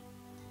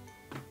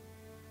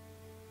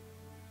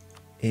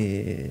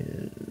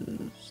is...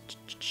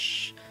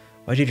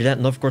 Why did you let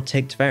Novgorod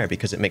take Tver?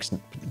 Because it makes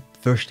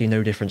virtually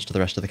no difference to the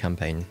rest of the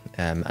campaign.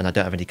 And I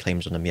don't have any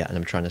claims on them yet, and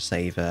I'm trying to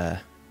save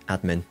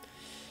admin.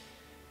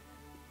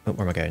 Oh,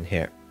 where am I going?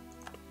 Here.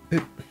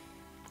 Boop.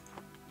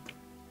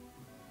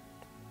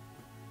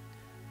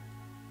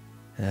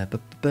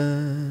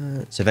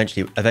 So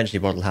eventually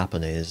what will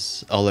happen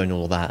is I'll own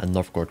all of that and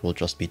Novgorod will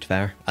just be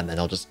Tver, and then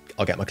I'll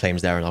get my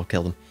claims there and I'll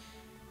kill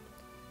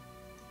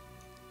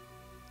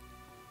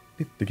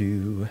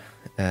them.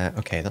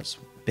 Okay, that's a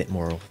bit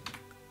more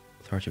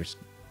authority, which is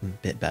a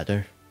bit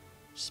better.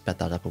 Sped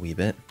that up a wee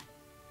bit.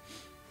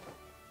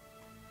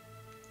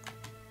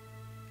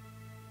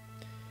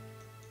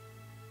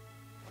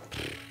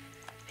 It's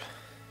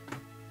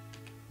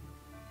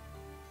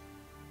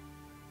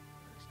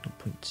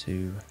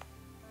 0.2.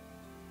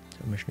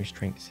 So missionary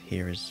strength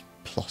here is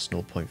plus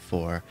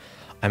 0.4.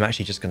 I'm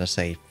actually just going to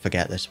say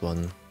forget this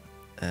one.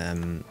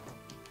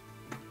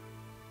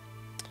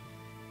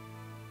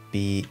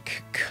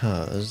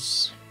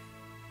 Because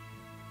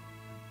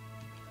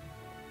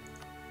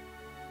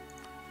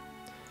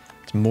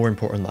it's more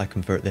important that I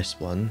convert this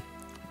one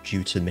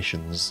due to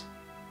missions.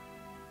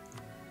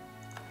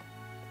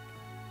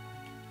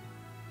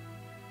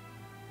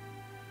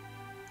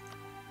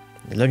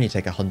 It'll only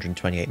take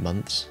 128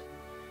 months.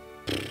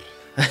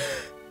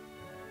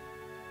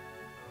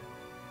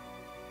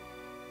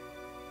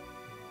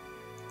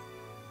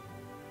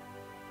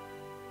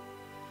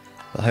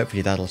 But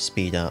hopefully that'll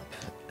speed up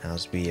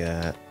as we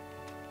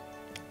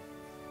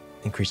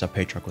increase our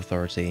patriarchal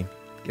authority.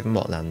 Given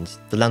what land?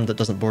 The land that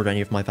doesn't border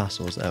any of my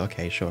vassals. Oh,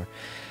 okay, sure.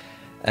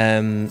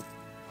 Not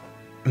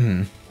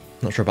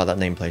sure about that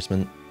name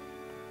placement.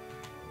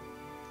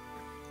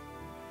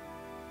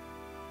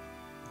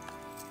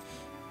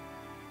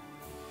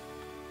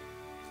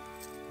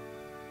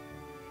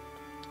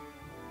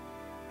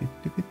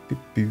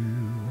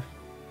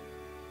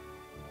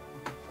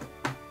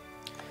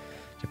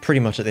 So pretty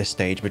much at this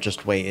stage, we're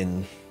just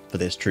waiting for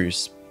this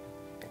truce,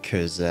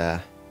 because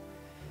we're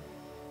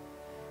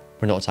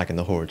not attacking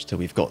the hordes till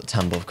we've got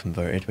Tambov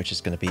converted, which is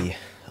going to be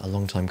a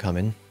long time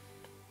coming.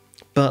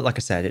 But like I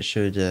said, it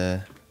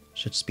should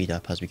speed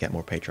up as we get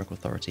more patriarchal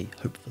authority,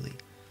 hopefully.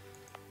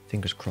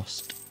 Fingers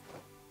crossed.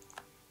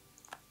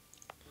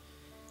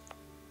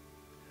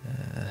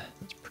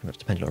 That's pretty much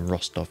dependent on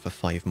Rostov for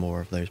 5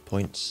 more of those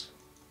points.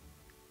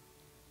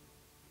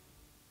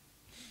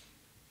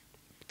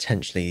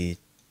 Potentially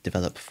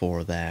develop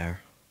 4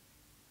 there.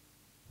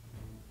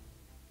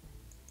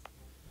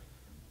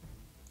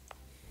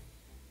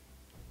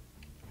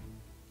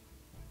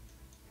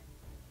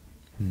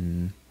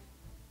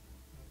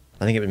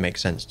 I think it would make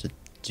sense to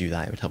do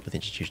that. It would help with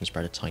institution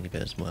spread a tiny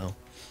bit as well.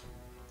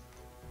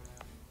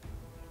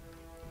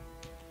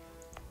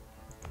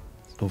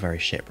 It's all very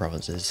shit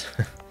provinces.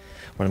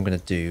 What I'm going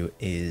to do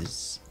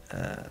is...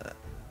 there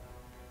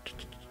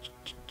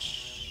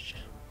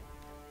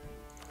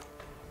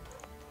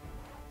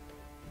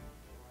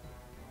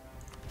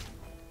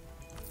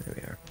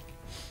we are.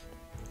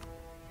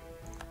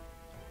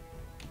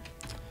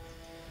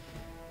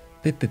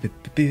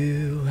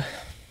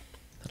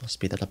 That'll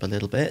speed that up a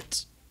little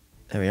bit.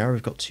 There we are,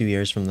 we've got 2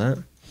 years from that.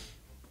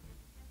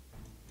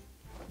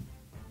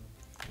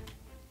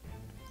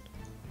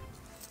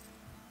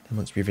 Then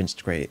once we've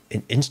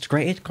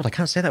integrated? God, I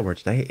can't say that word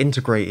today.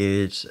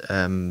 Integrated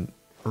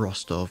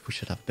Rostov, we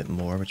should have a bit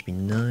more, which would be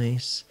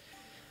nice.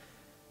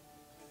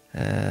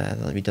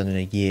 That'll be done in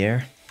a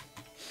year.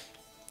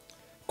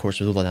 Of course,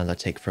 with all the land I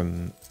take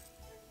from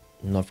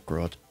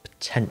Novgorod,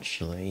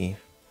 potentially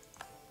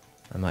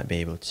I might be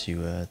able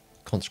to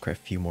consecrate a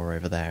few more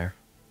over there.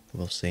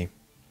 We'll see.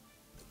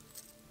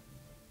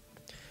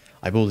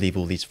 I will leave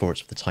all these forts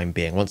for the time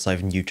being. Once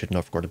I've neutered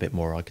Novgorod a bit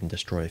more, I can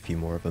destroy a few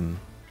more of them.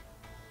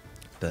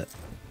 But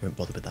I won't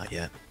bother with that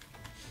yet.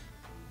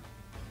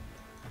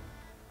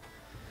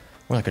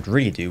 What I could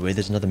really do with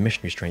is another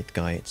missionary strength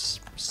guy. It's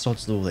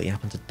sod's law that he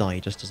happened to die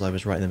just as I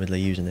was right in the middle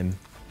of using him.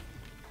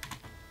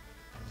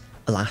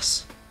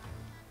 Alas.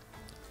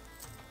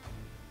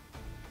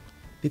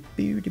 What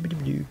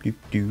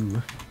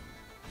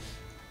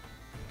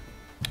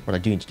I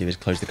do need to do is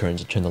close the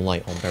curtains and turn the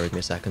light on. Bear with me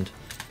a second.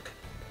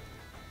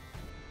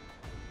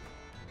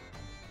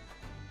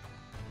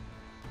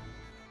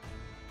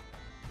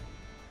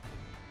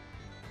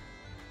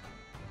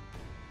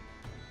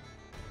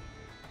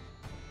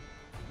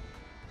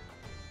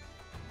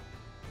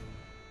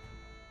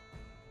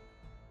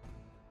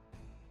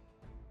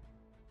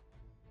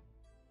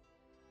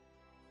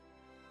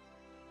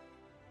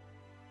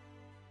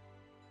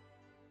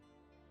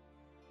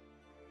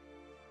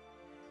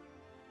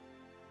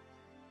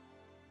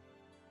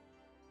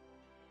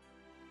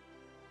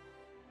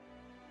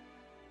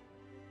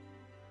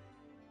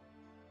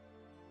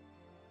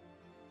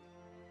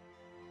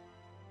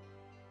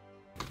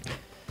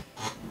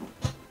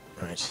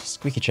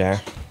 Squeaky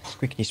chair.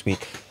 Squeakity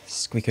squeak.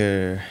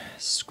 Squeaker.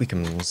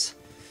 Squeakums.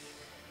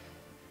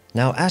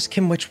 Now ask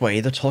him which way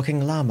the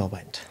talking llama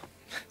went.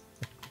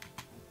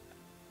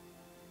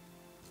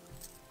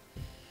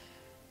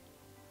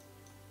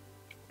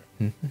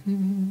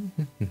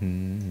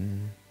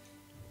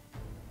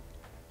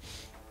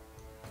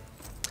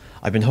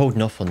 I've been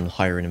holding off on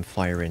hiring and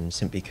firing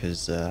simply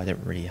because I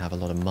don't really have a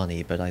lot of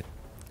money, but I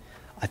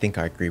think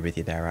I agree with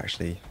you there,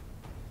 actually.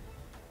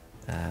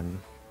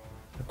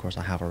 Of course,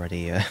 I have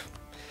already... I've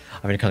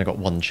only kind of got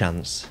one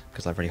chance,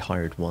 because I've already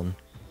hired one.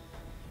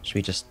 Should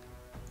we just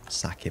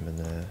sack him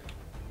and...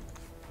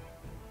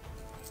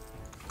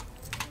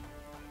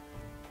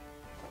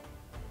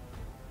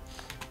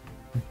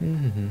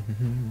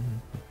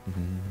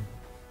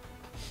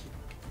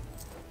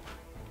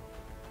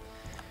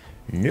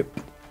 Nope.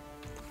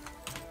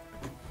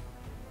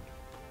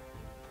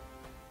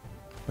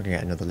 We're gonna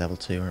get another level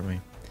 2, aren't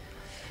we?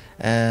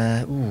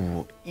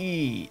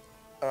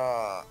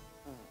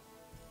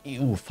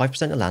 Ooh,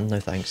 5% of land, no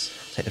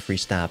thanks. Take the free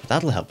stab.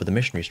 That'll help with the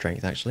missionary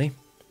strength, actually.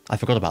 I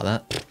forgot about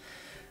that.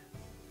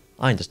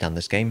 I understand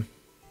this game.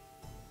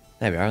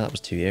 There we are, that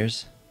was 2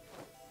 years.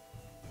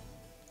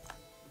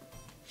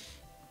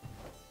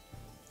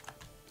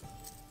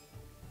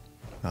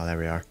 Oh, there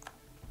we are.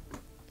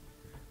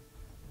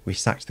 We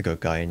sacked the good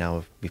guy,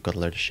 now we've got a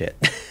load of shit.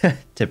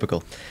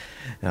 Typical.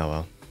 Oh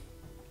well.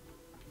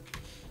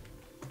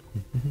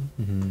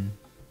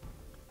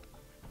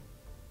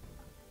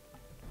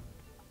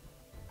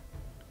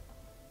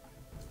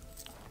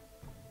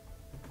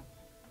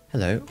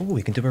 Hello. Oh,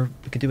 we can do a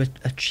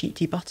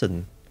cheaty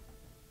button.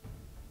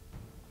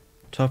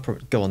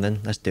 12 go on then,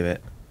 let's do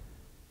it.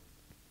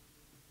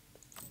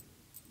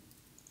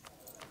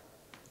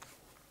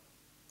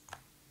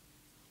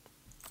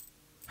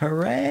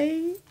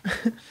 Hooray!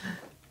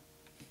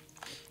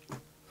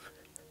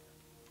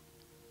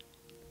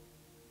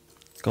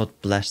 God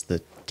bless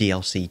the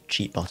DLC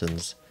cheat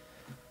buttons.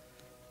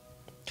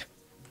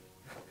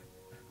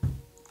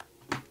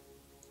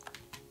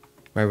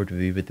 Where would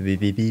we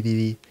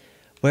be?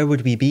 Where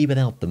would we be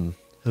without them?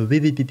 As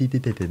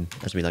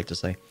we like to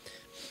say.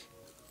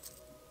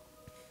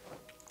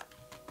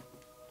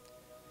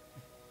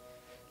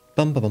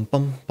 Bum bum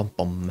bum bum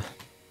bum.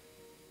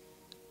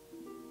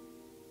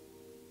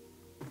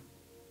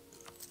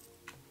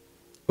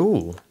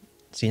 Ooh,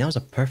 see, now's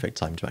a perfect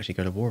time to actually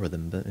go to war with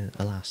them, but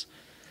alas.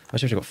 I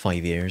suppose we've got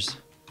 5 years.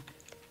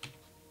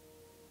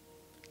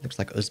 Looks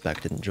like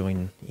Uzbek didn't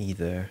join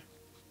either.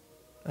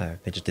 Oh,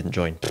 they just didn't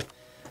join.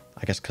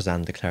 I guess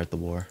Kazan declared the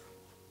war.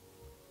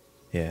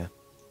 Yeah.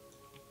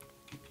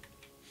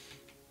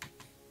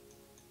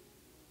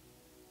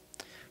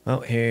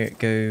 Well, here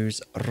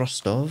goes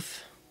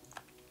Rostov.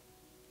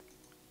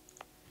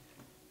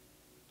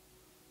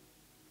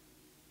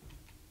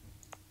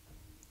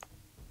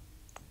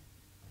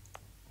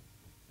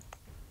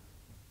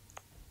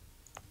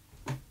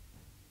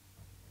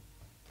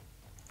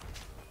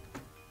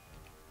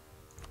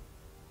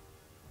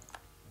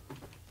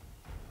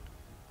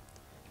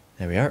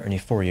 There we are, only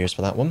 4 years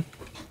for that one.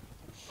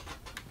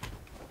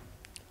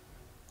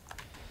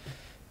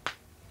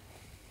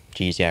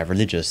 Geez, yeah,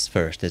 religious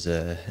first is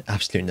a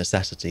absolute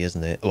necessity,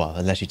 isn't it? Well,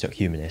 unless you took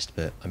humanist,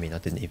 but I mean, I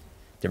didn't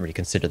really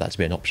consider that to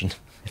be an option,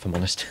 if I'm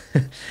honest.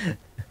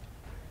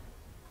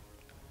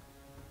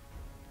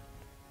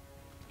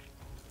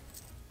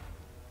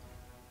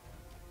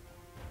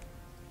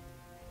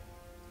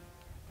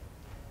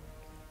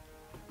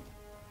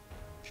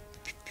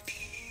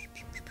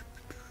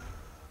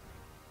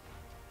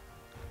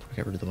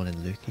 Get rid of the one in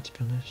Luki, to be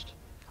honest.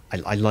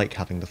 I like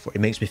having the fort. It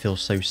makes me feel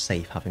so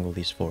safe having all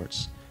these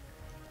forts.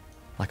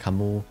 Like I'm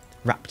all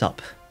wrapped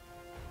up,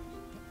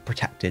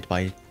 protected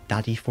by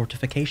daddy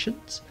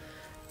fortifications.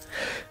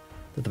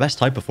 They're the best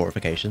type of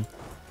fortification.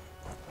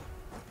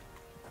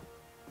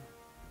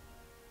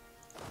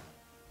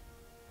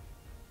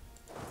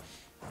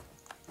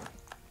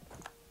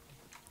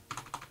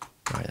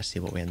 Right, let's see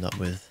what we end up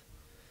with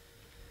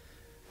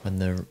when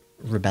the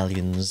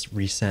rebellions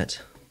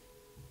reset.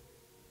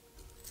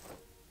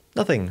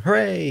 Nothing!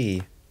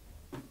 Hooray!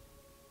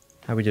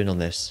 How are we doing on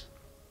this?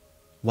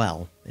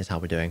 Well, is how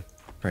we're doing.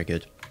 Very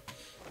good.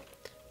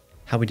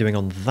 How are we doing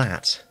on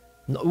that?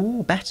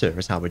 Ooh, better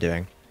is how we're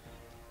doing.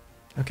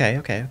 Okay,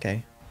 okay,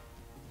 okay.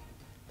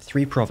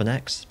 3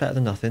 Provenex, better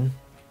than nothing.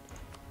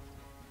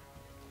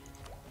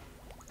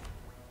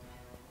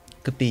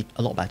 Could be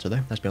a lot better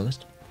though, let's be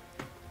honest.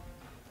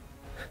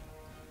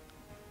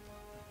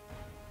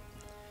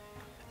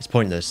 It's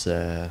pointless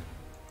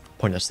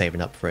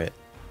saving up for it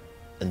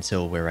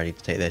until we're ready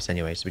to take this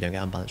anyway, so we don't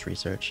get unbalanced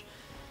research.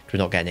 Because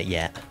we're not getting it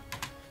yet.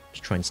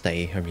 Just try and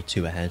stay only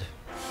 2 ahead.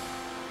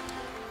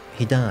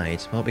 He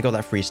died. Well, we got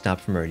that free stab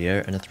from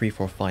earlier, and a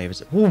 345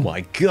 is... Oh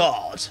my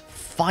god!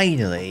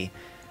 Finally!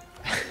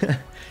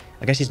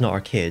 I guess he's not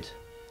our kid.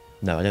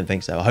 No, I don't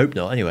think so. I hope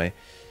not, anyway.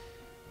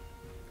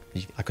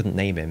 I couldn't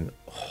name him.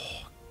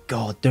 Oh,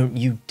 god, don't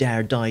you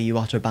dare die, you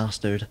utter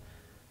bastard.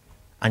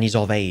 And he's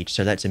of age,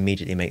 so let's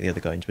immediately make the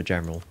other guy into a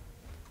general.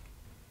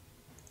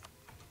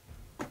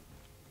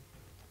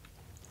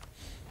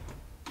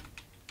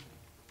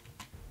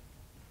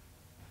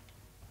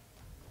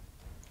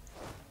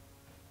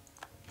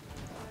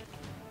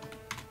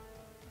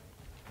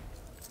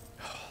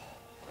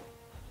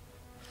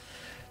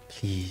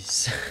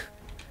 Please.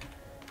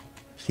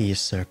 Please,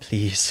 sir,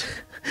 please.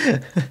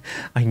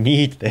 I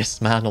need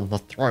this man on the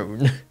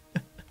throne.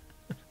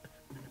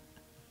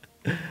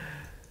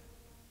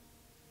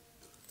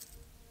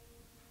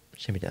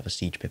 Shame we didn't have a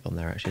siege pip on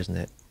there, actually, isn't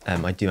it?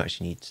 I do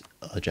actually need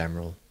a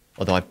general.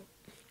 Although I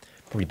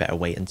probably better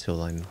wait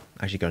until I'm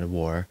actually going to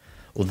war.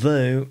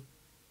 Although...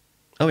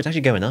 Oh, it's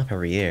actually going up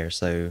every year,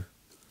 so...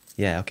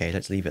 Yeah, okay,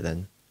 let's leave it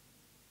then.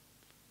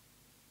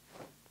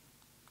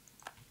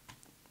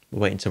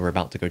 We'll wait until we're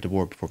about to go to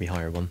war before we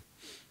hire one.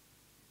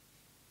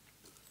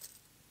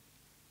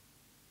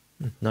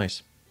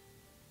 Nice.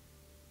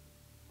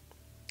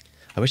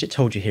 I wish it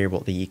told you here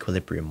what the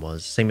equilibrium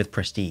was. Same with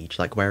prestige,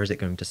 like where is it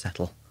going to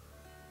settle?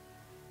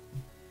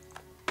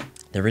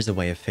 There is a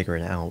way of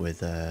figuring it out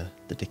with the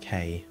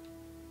decay.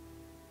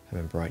 I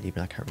remember rightly,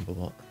 but I can't remember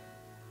what.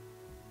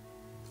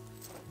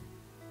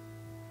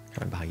 Can't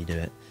remember how you do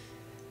it.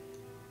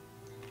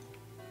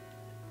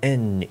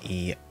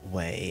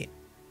 Anyway,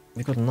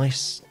 we've got a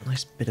nice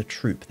bit of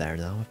troop there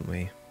now, haven't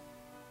we?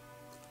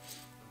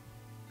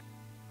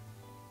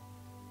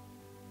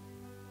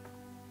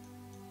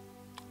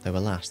 Though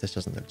alas, this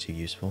doesn't look too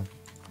useful.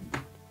 I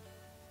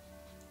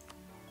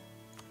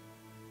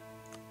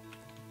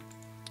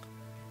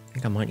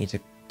think I might need to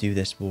do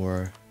this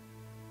war...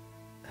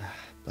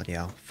 bloody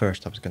hell.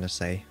 First, I was going to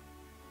say.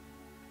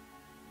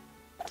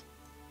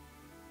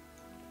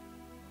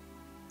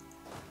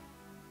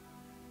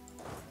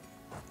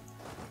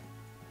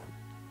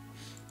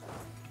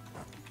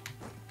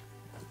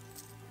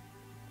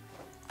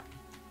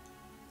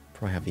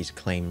 Probably have these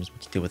claims,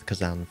 but to deal with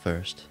Kazan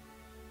first.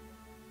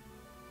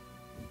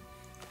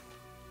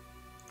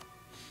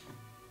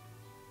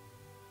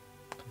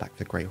 Come back to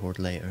the Great Horde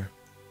later.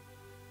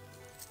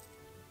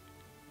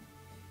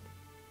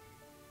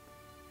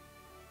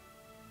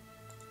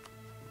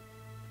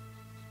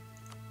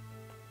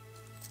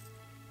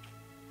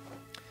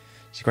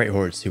 It's Great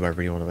Hordes who I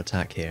really want to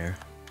attack here,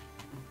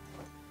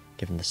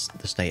 given the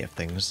state of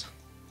things.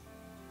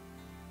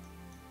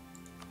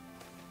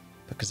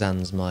 But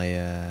Kazan's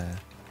my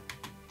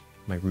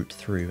my route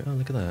through. Oh,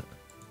 look at that.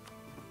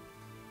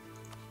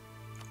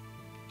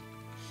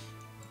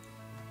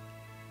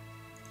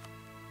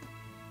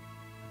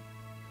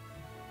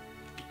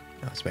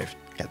 Oh, let's wait,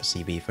 get the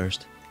CB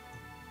first.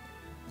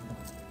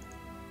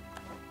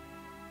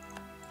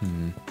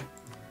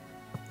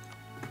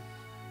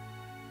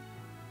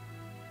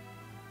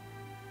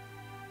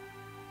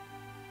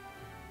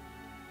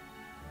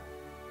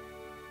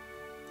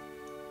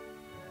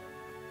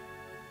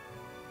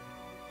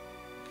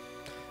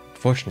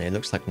 Fortunately, it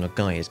looks like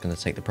Nogai is going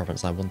to take the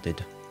province I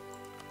wanted.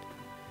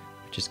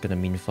 Which is going to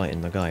mean fighting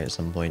Nogai at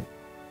some point.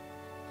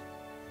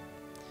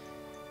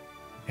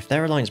 If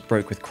their alliance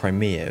broke with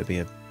Crimea, it would be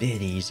a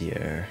bit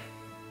easier.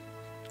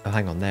 Oh,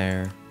 hang on,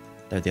 they're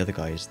the other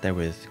guys. They're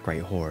with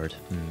Great Horde.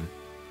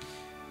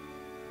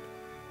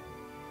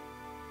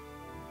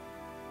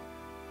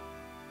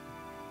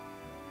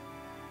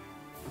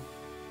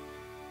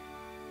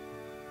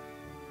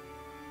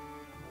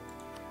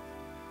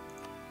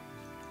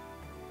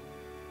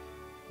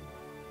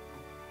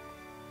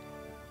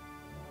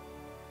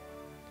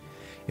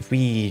 If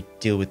we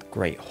deal with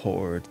Great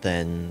Horde,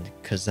 then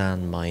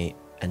Kazan might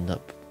end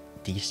up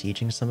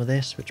de-sieging some of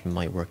this, which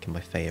might work in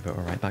my favour.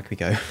 Alright, back we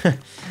go.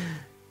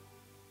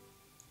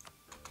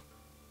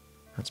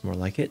 That's more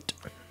like it.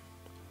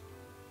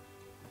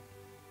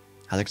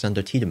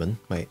 Alexander Tiedemann?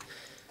 Wait.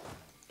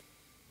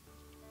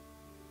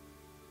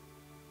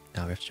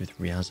 Now we have to do with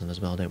Ryazan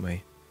as well, don't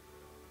we?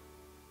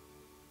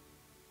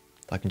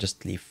 I can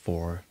just leave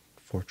four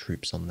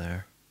troops on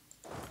there.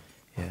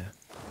 Yeah.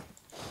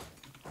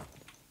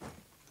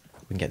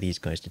 We can get these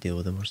guys to deal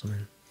with them or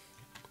something.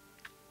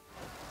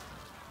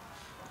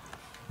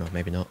 No,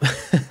 maybe not.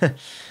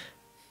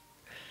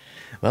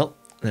 Well,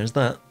 there's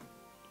that.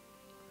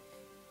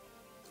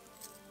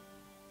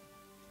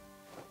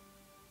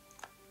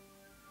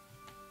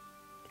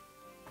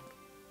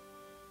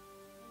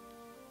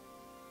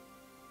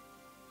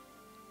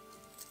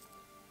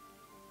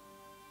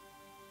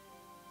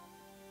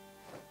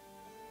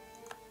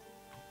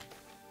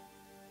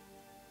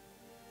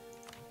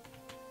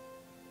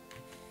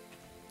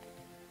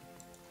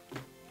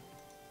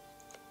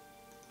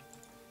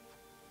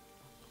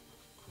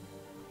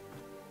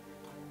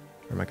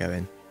 Where am I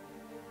going?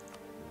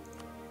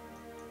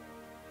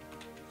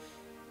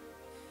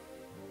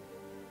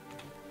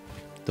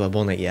 Do I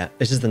want it yet?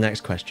 This is the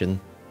next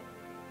question.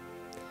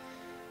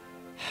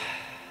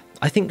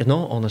 I think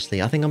not,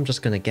 honestly. I think I'm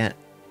just going to get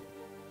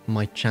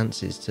my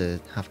chances to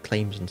have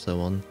claims and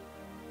so on.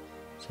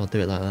 So I'll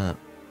do it like that,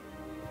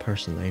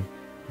 personally.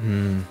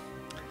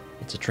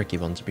 It's a tricky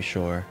one, to be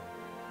sure.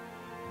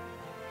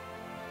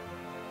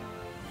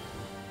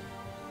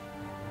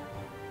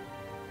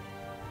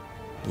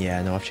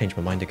 Yeah, no, I've changed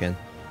my mind again.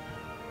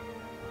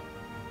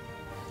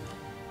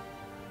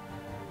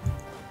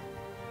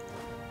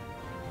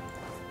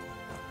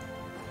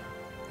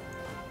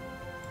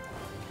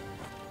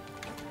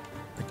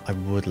 I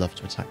would love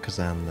to attack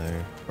Kazan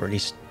though, or at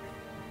least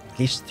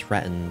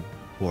threaten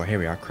war. Here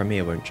we are.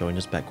 Crimea won't join.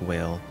 Uzbek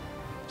will.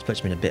 This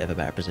puts me in a bit of a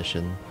better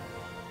position.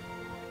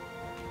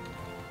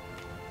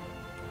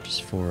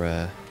 Just for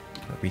a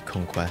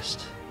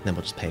reconquest. Then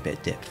we'll just pay a bit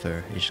of dip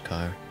for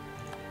Ishkar.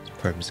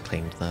 Perms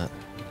claimed that.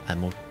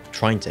 And we'll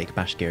try and take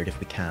Bashkir if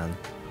we can.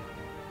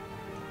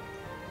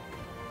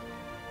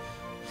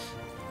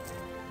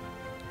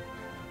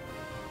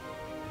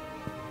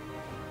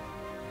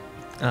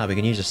 Ah, we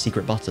can use a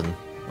secret button.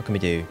 What can we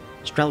do?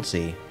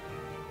 Streltsy.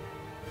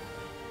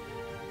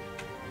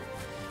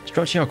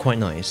 Streltsy are quite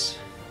nice.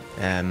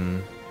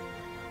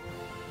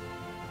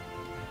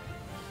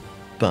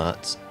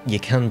 But you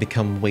can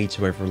become way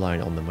too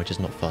over-reliant on them, which is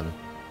not fun.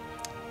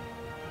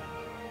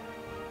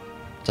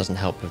 Doesn't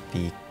help with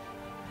the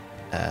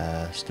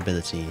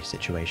stability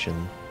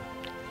situation.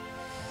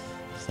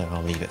 So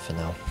I'll leave it for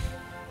now.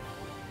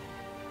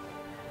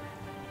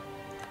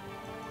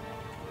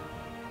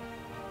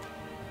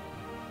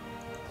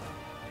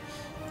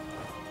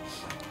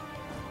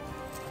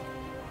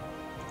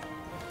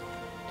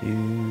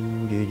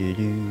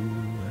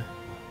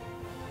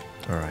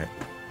 Alright.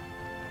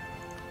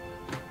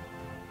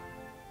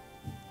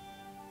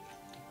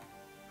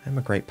 I'm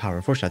a great power.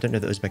 Unfortunately, I don't know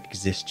that Uzbek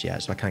exists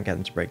yet, so I can't get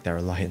them to break their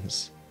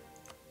alliance.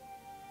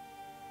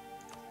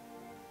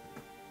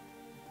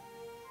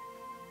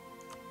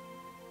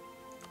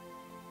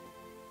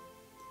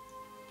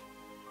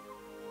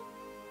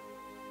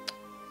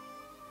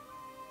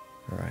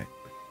 Alright.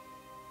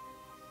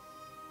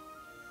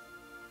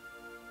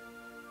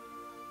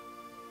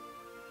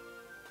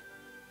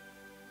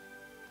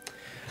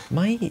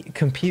 My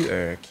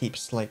computer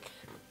keeps, like,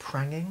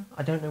 pranging.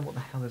 I don't know what the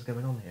hell is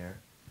going on here.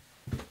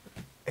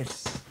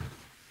 It's...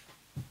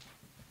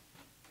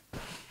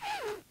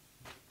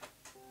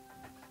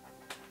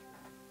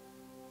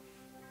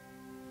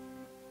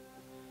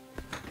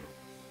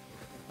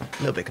 a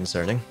little bit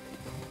concerning.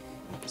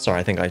 Sorry,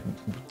 I think I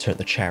turned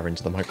the chair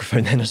into the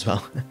microphone then as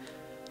well.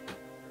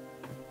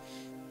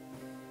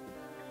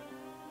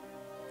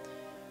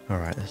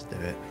 Alright, let's do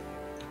it.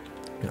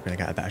 We're not going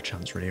to get a better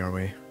chance, really, are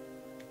we?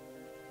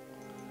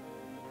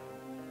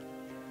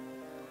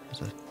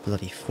 There's a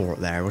bloody fort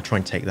there. We'll try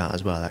and take that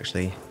as well,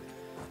 actually.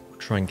 We'll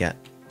try and get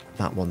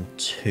that one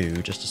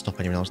too, just to stop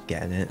anyone else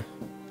getting it.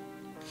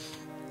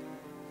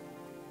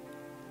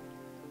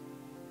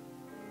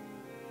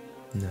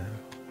 No.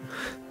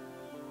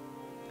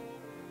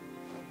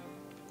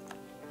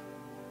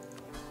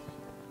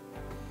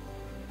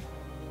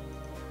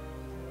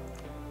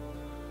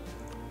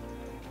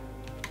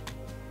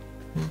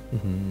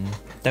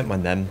 Don't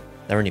mind them.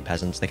 They're only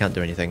peasants. They can't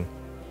do anything.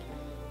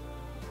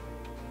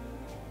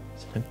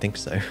 I don't think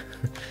so.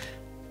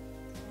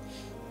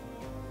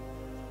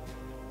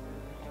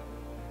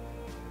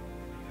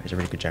 He's a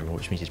really good general,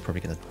 which means he's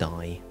probably going to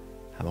die.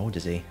 How old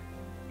is he?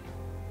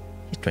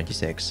 He's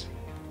 26.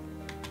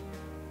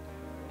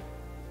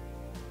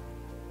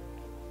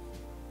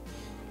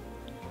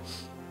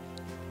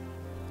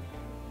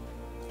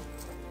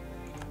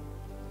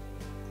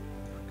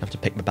 I have to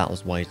pick my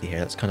battles wisely here.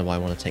 That's kind of why I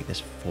want to take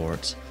this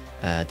fort.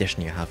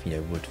 Additionally, I have, you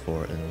know, wood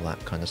fort and all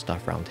that kind of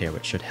stuff around here,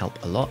 which should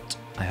help a lot,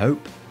 I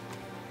hope.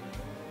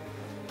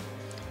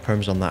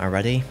 Perms on that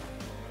already.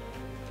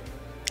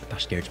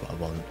 Bashkir's what I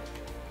want.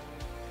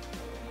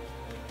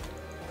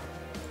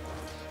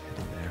 Head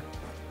in there.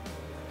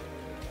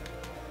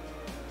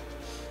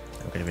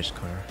 I'm going to risk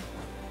her.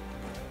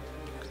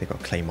 Because they've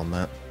got a claim on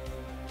that.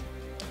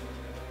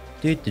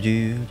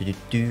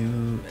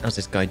 How's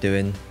this guy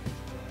doing?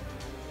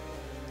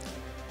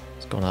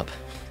 It's gone up.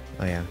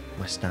 Oh yeah,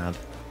 my stab.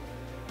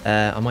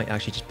 I might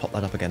actually just pop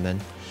that up again then.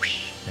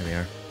 There we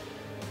are.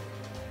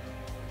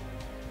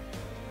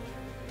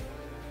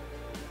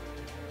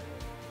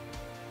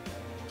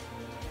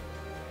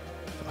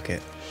 Fuck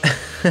it.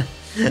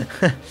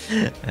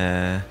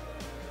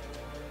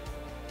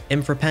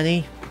 In for a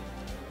penny?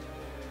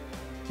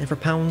 In for a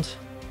pound?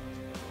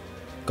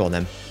 Go on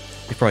then.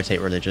 Before I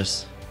take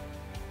religious.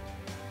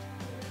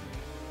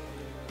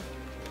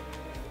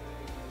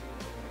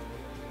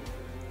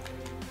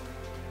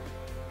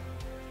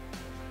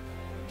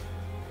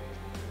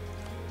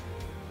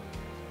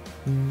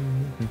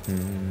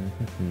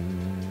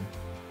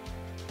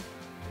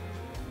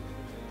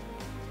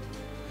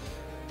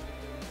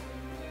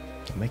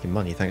 I'm making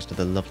money thanks to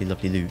the lovely,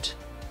 lovely loot.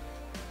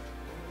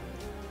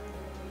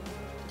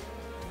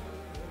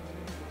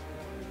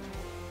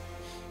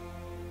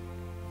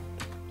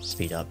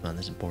 Speed up, man,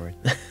 this is boring.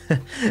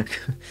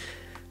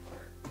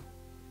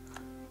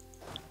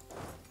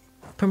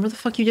 What the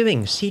fuck are you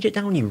doing? Siege it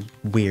down, you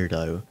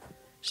weirdo.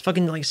 Just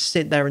fucking, like,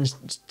 sit there and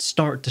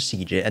start to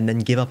siege it and then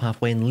give up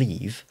halfway and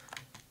leave.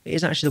 It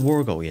is actually the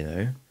war goal, you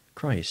know?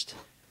 Christ.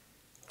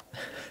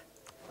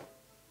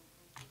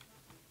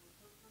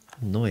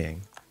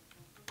 Annoying.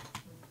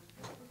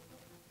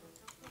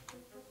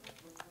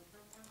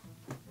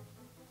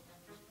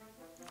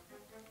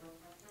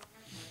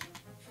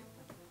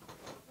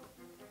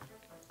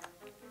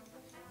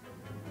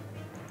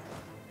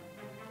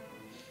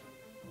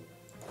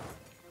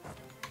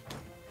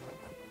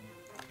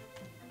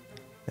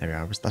 There we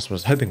are. That's what I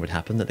was hoping would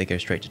happen, that they go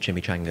straight to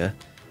Chimichanga.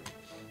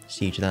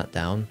 Siege that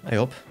down. Hey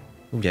up.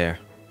 Oh dear.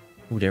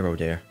 Oh dear, oh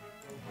dear.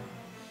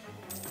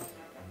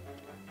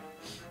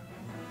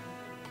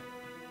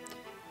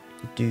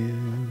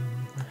 Do.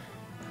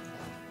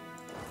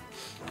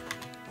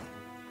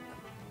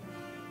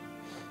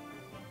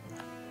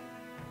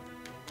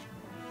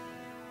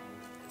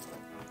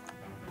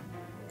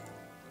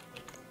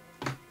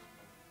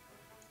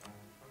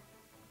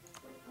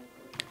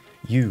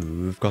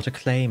 You've got a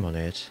claim on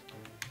it,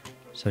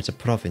 so it's a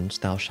province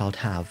thou shalt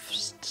have.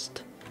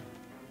 Just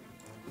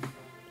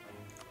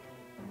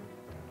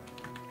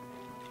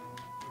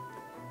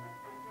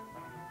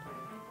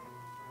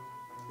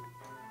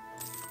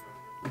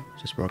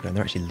we're going.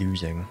 They're actually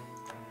losing.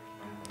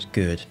 It's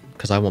good,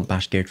 because I want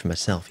Bashgird for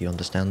myself, you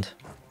understand?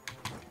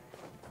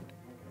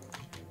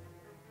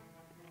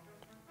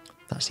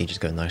 That siege is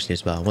going nicely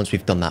as well. Once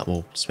we've done that,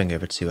 we'll swing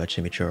over to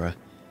Chimichurra.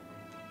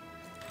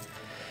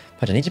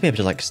 But I need to be able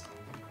to, like,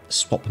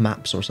 swap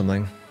maps or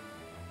something.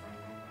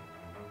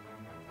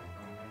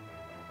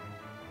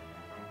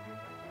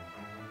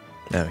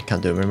 No, we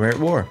can't do it when we're at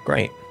war.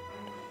 Great.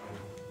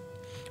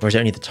 Or is it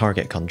only the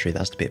target country that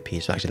has to be at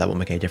peace? So actually, that won't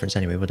make any difference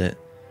anyway, would it?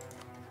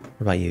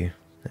 What about you?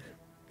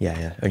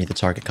 Yeah. Only the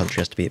target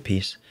country has to be at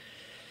peace.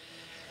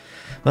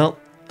 Well,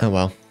 oh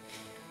well.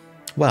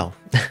 Well.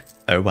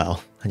 Oh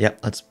well.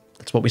 Yep, that's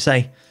what we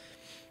say.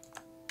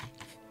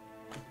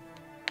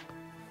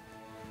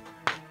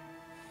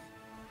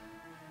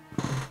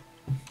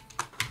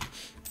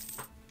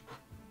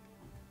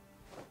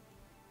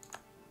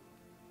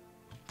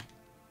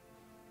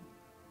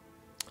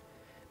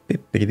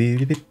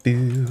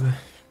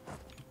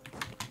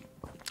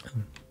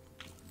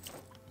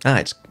 Ah,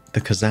 it's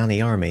the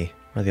Kazani army.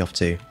 Where are they off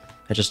to?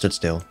 I just stood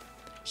still.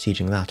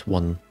 Sieging that,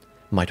 one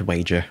might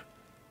wager.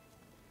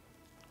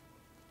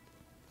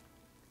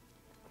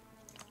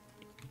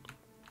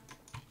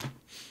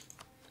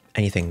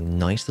 Anything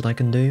nice that I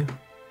can do?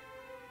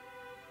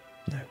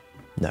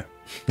 No.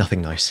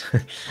 Nothing nice.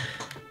 What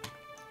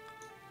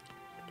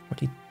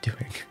are you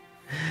doing?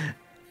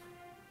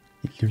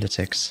 You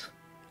lunatics.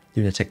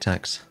 Lunatic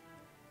tax.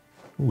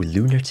 Ooh,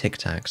 lunar tic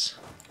tacs.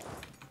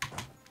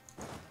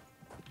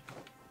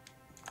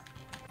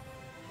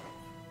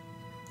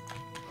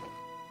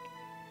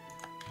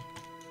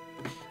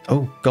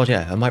 Oh, god,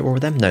 yeah. I might war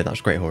with them? No, that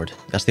was Great Horde.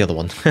 That's the other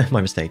one.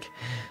 My mistake.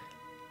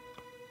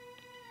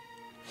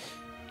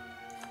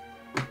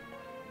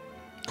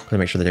 Gotta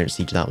make sure they don't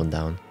siege that one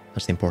down.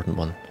 That's the important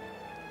one.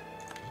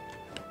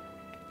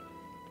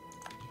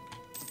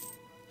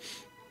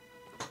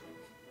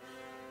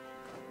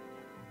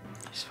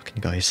 These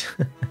fucking guys.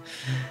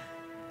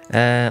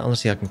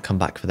 Honestly, I can come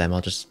back for them.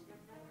 I'll just...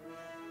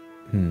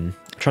 try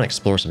and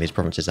explore some of these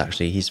provinces,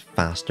 actually. He's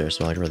faster,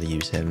 so I'd rather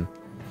use him.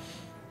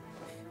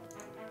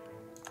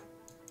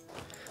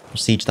 We'll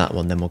siege that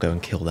one, then we'll go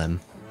and kill them.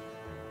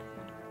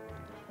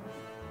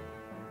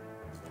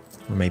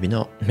 Or maybe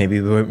not. Maybe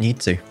we won't need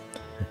to.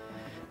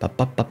 Ba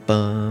ba ba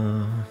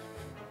ba.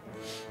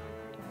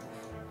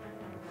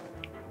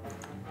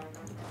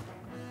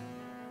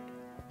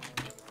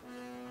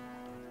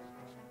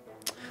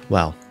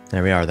 Well,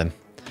 there we are then.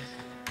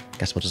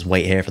 Guess we'll just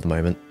wait here for the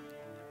moment.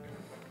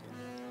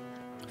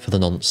 For the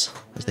nonce,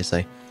 as they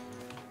say.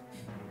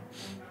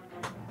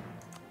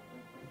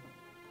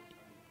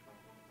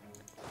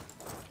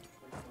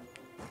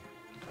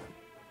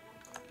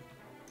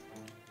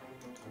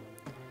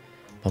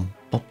 Bum,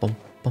 bum, bum,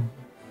 bum.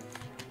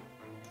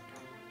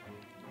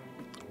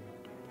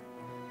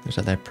 Looks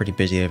like they're pretty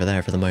busy over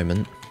there for the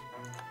moment.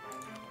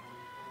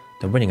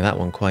 They're winning that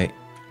one quite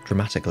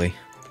dramatically.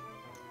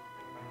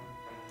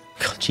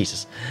 God,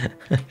 Jesus.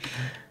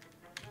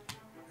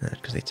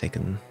 Because they've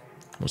taken...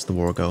 What's the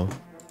war goal?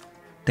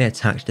 They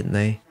attacked, didn't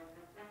they?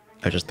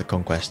 Oh, just the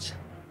conquest.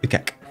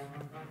 Ukek.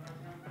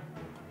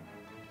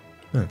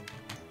 Oh.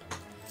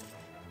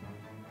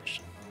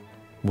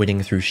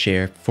 Winning through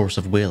sheer force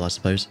of will, I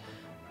suppose.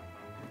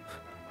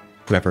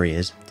 Whoever he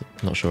is.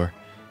 I'm not sure.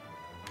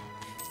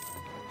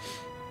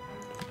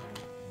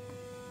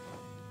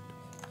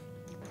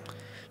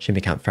 Shame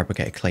we can't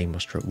fabricate a claim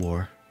muster at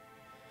war.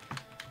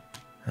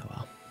 Oh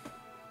well.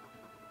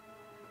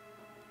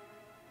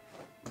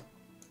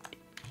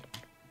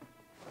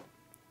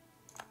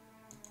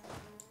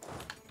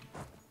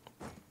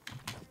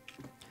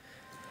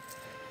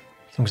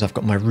 As long as I've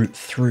got my route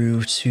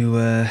through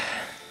to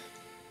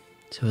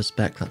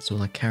Uzbek, that's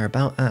all I care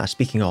about. Ah,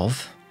 speaking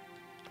of,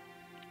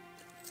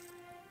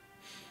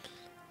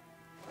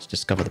 let's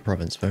discover the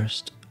province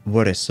first.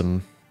 What is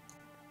some?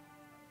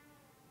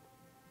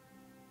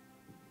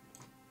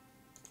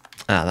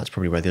 Ah, that's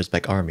probably where the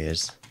Uzbek army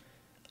is.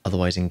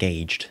 Otherwise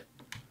engaged.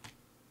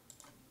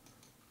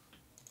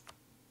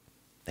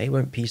 They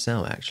won't peace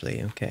out,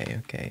 actually. Okay.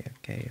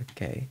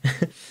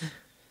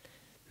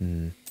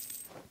 I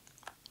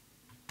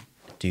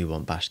do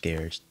want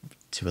Bashgir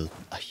to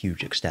a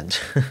huge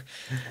extent.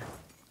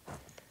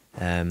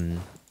 But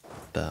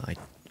I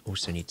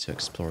also need to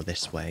explore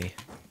this way.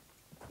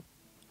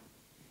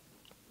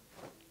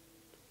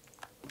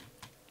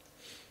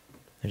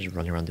 They're just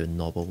running around doing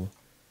nobble.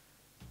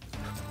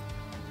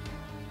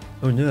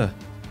 Oh no.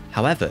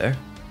 However...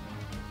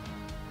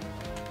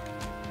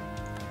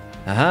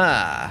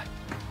 Aha!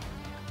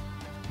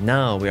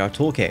 Now we are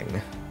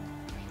talking.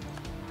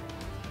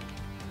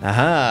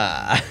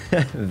 Aha!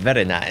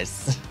 Very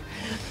nice.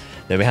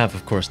 Now we have,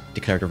 of course,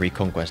 declared a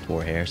reconquest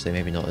war here, so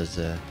maybe not as...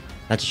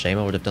 That's a shame,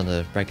 I would have done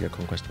a regular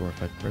conquest war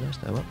if I'd realised.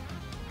 Oh well.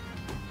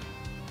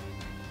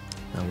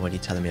 Now what are you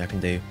telling me I can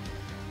do?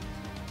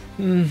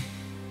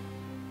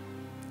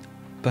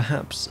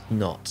 Perhaps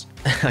not,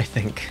 I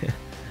think.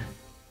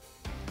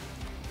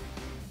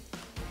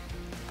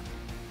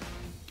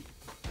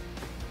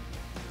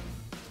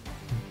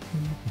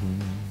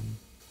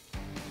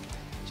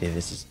 See,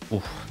 this is...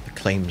 Oh, the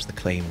claims, the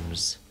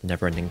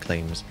never-ending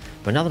claims.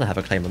 But now that I have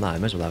a claim on that, I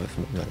might as well have it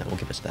from... No, we'll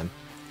give it to them.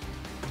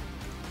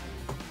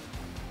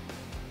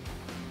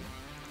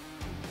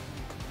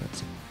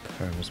 That's a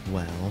perm as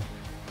well.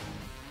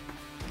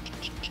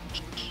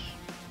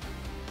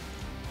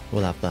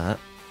 We'll have that.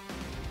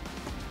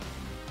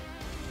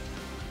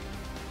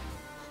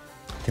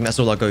 I think that's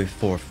all I'll go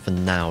for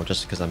now,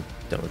 just because I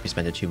don't want to be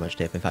spending too much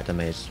dip. In fact, I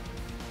may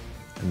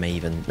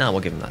even... No,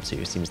 we'll give them that too.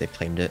 It seems they've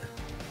claimed it.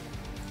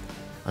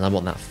 And I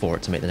want that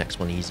fort to make the next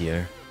one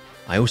easier.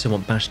 I also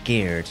want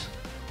Bashgird.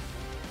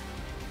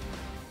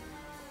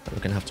 But we're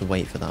going to have to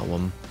wait for that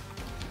one.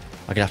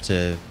 I'm going to have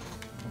to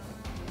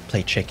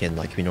play chicken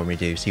like we normally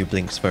do. See who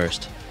blinks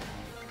first.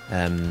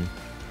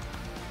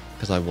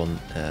 Because I want...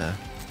 here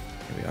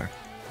we are.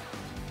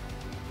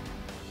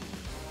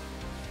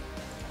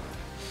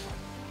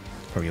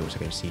 Probably also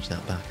going to siege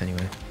that back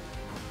anyway.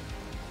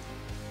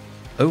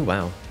 Oh,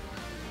 wow.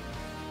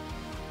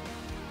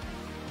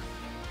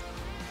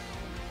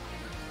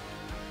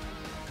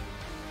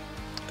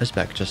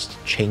 Uzbek just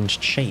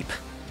changed shape.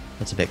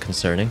 That's a bit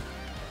concerning.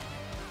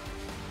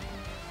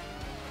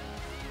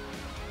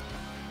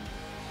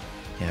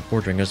 Yeah,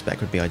 bordering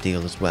Uzbek would be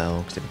ideal as well,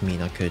 because it would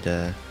mean I could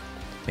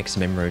make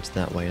some inroads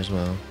that way as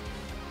well.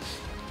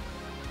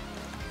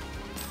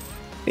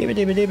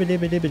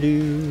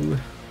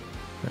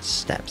 That's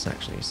steps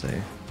actually, so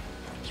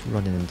just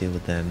run in and deal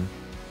with them.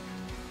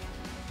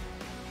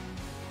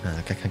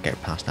 I can't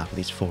get past half of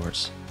these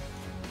forts.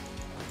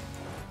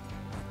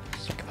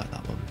 Let's think about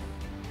that one.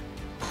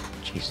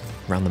 Jeez,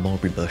 around the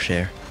mulberry bush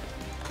here.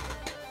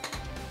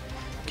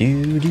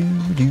 Do.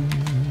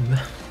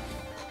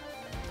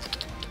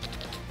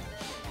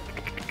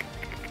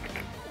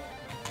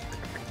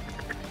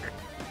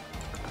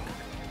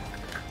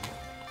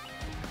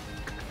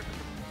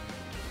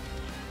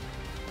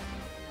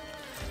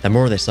 The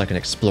more of this I can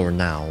explore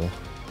now,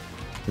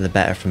 the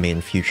better for me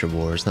in future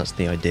wars. That's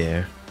the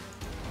idea.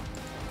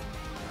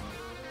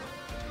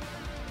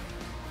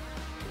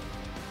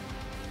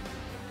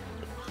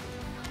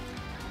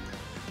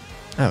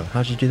 Oh,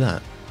 how'd you do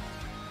that?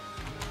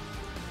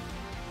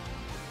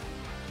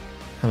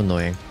 How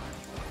annoying.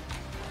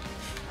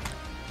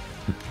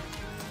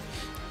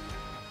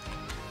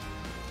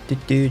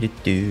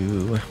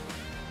 We're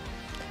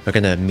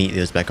gonna meet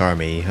the Uzbek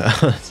army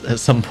at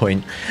some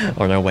point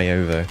on our way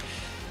over.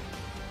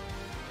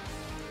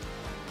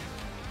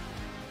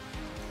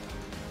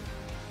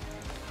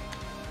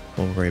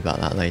 We'll worry about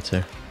that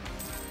later.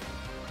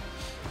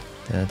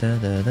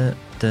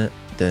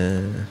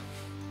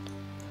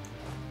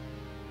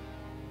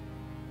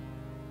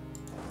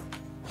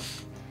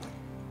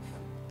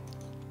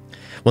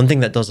 One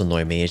thing that does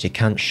annoy me is you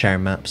can't share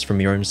maps from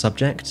your own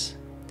subjects.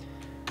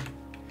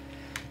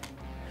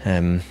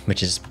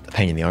 Which is a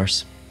pain in the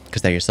arse,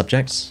 because they're your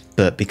subjects.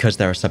 But because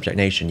they're a subject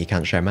nation, you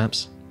can't share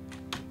maps.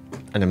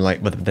 And I'm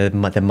like, well,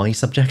 they're my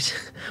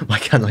subject? Why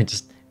can't I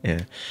just...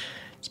 Yeah,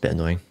 it's a bit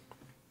annoying.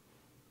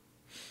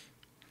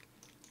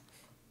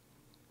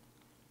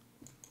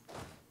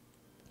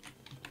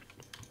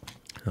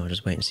 I'll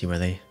just wait and see where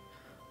they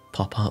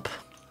pop up.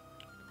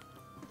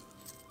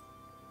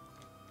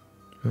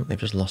 Oh, they've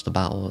just lost a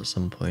battle at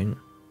some point.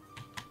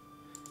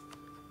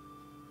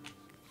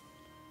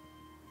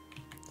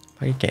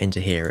 If I could get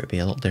into here, it'd be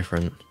a lot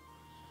different.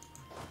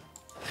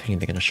 I think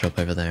they're going to show up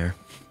over there.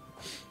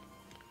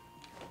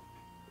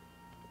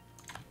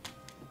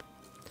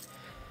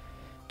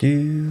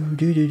 Do.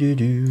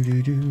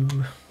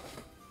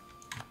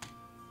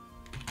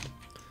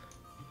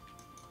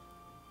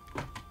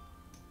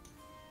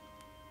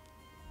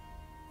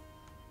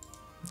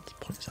 It's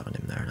pointless having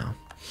him there now.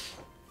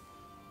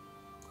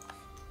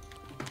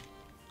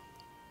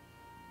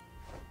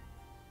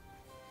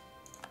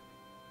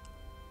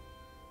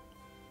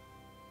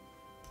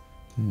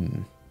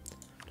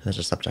 There's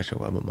a subject I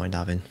wouldn't mind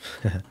having.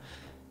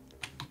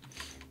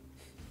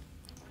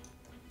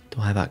 Do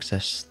I have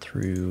access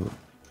through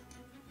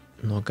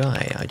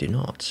Nogai? I do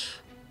not.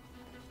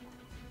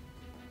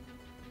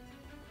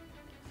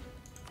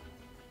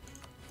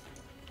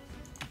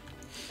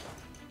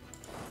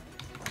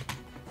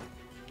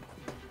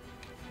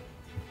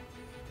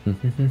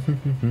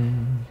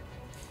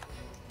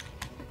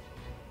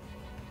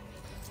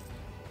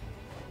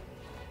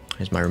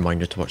 Here's my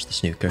reminder to watch the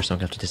snooker, so I'm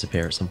going to have to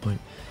disappear at some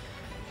point.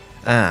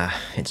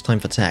 Ah, it's time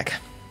for tech.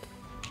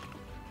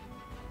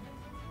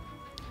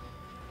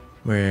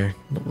 We're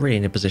not really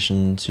in a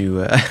position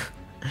to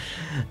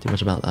do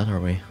much about that, are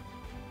we?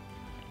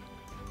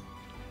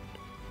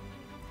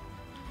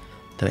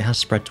 Though it has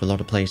spread to a lot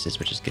of places,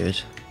 which is good.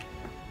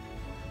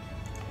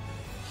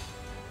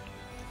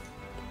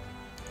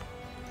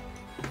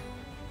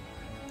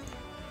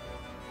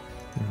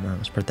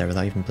 Man, spread there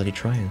without even bloody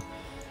trying.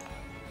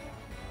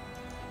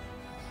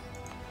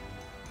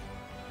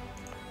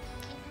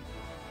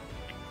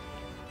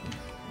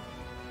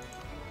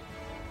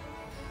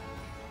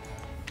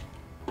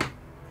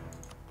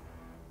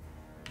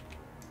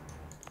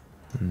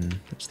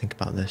 Let's think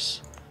about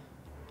this.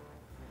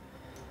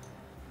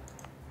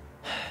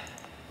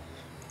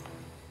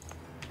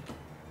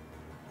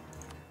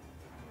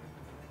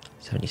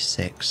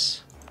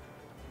 $76.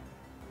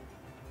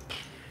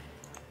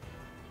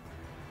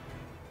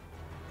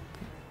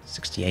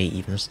 68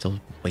 even, that's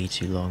still way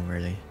too long,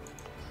 really.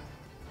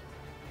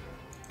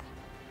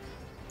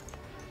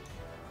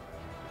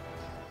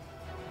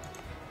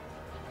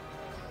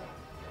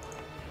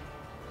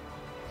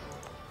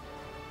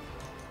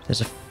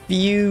 There's a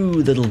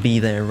few that'll be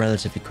there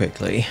relatively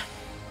quickly.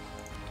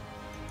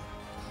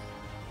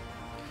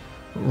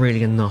 Not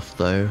really enough,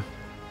 though.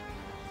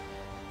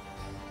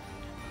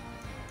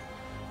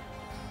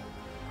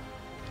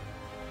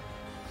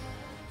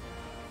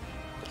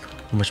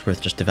 Almost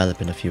worth just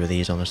developing a few of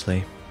these,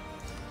 honestly.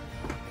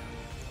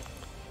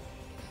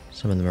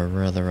 Some of them are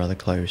rather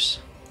close.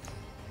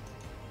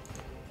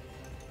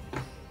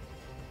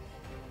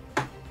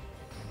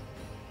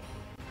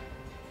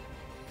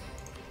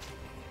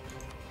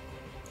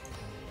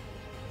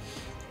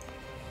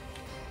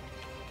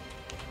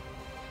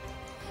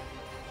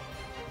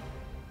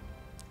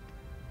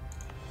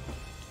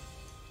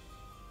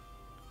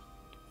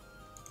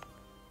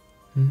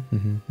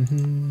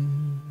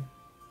 Mm-hmm.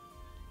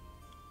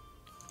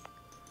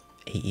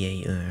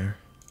 88 there.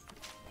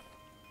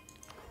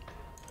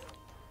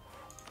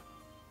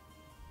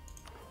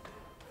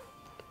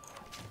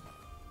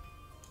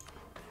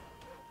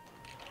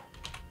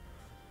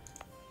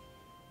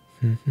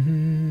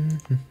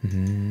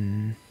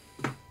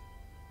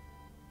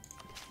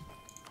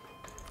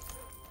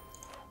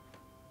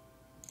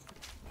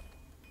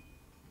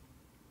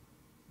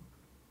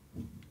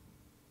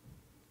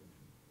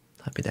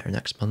 That'll be there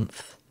next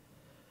month.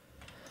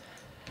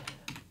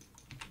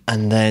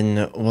 And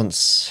then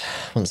once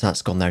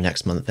that's gone there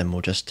next month, then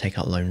we'll just take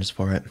out loans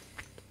for it.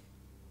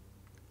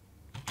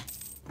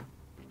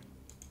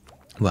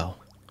 Well,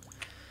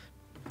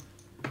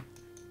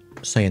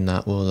 saying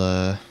that,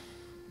 we'll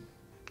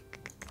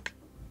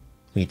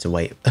we need to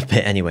wait a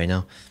bit anyway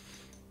now.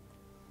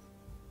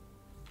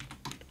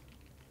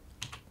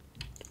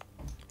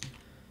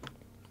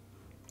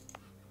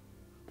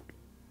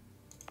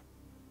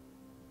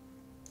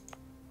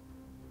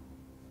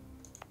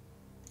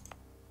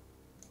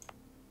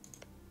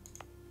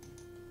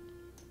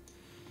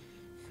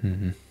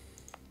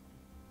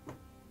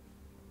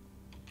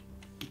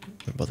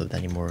 Don't bother with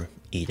any more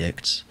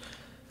edicts.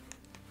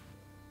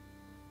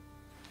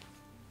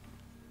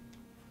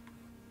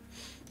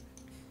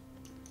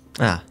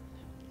 Ah,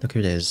 look who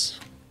it is.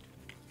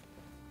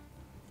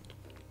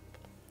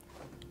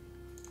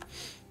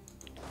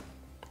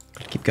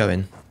 Gotta keep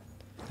going.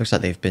 Looks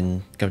like they've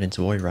been going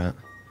into Oirat.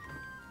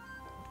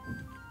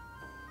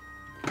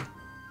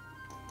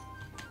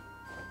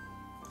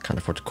 Can't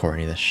afford to core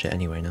any of this shit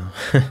anyway now.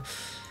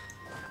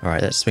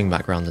 Alright, let's swing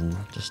back around and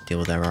just deal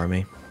with their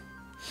army.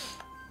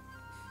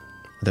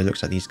 Although it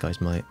looks like these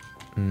guys might.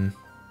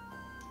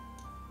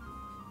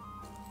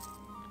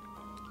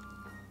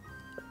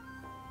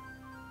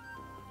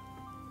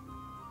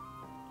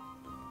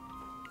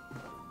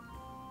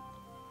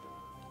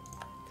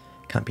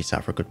 Can't be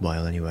sat for a good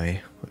while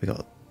anyway. What have we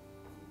got?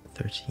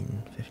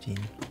 13, 15.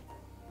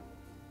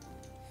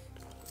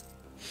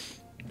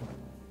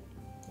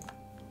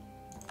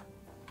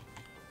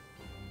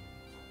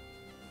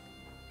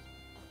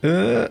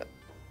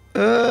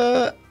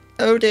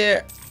 Oh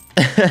dear.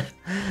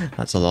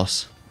 That's a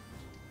loss.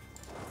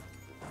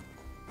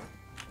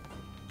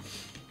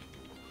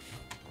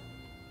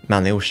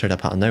 Man, they all showed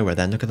up out of nowhere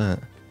then, look at that.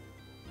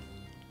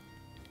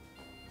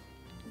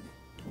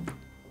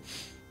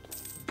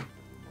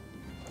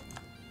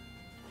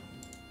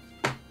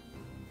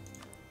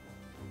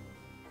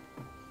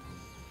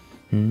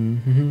 I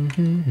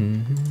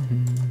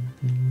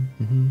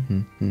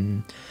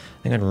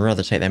think I'd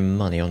rather take their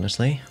money,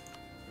 honestly.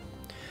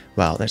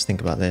 Well, let's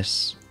think about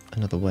this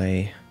another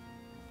way.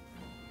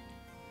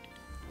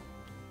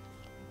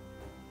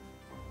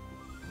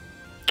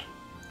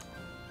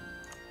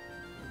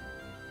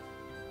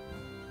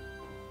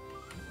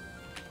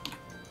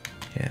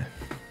 Yeah.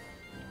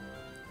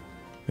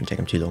 Won't take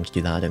them too long to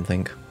do that, I don't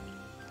think.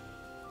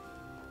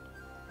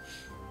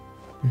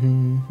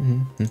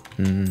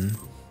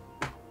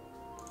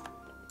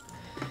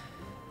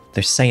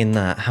 They're saying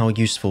that, how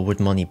useful would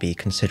money be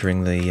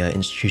considering the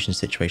institution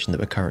situation that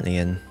we're currently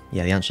in?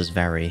 Yeah, the answer is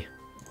very.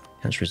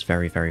 The answer is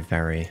very, very,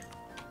 very.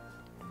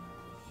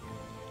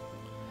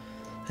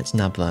 Let's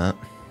nab that.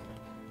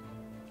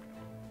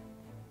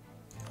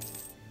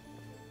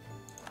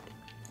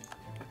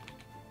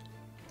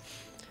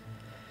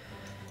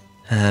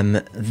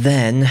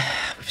 Then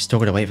we've still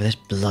got to wait for this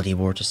bloody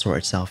war to sort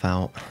itself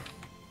out.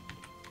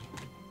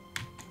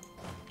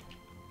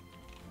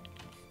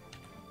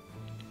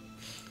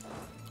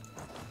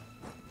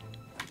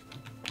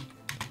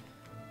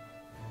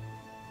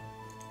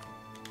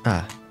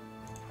 Ah.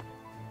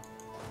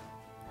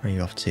 Where are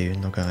you off to,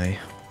 Nogai?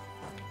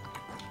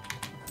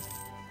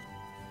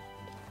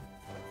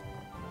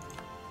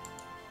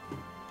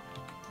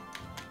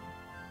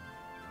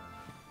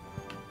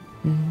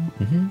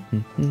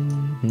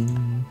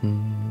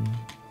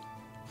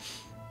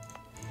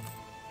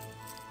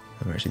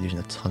 We're actually losing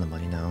a ton of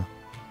money now.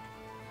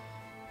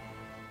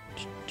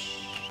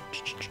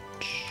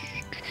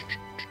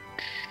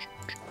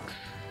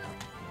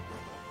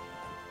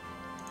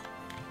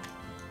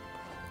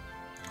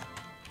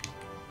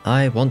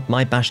 I want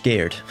my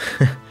Bashgird.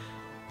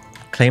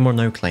 Claim or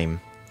no claim.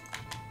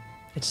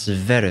 It's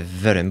very,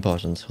 very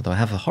important. Although I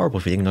have a horrible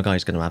feeling no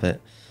guy's going to have it.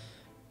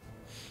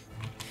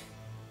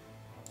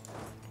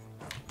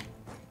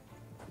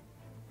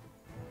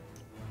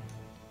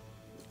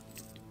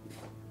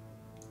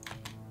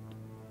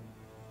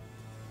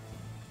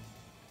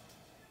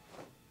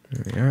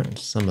 There we are.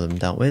 Some of them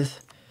dealt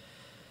with.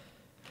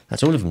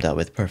 That's all of them dealt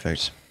with.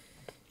 Perfect.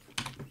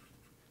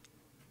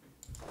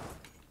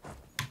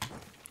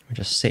 We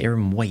just sit here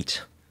and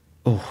wait.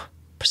 Oh,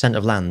 percent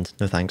of land.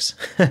 No thanks.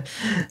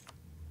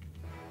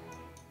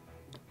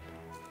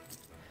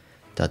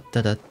 Da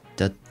da da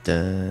da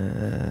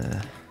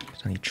da.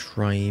 Any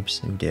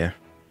tribes? Oh dear.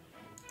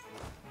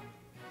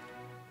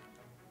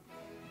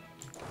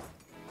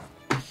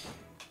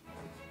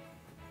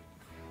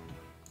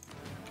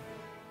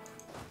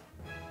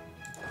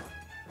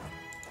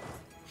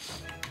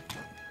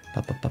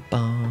 Ba ba ba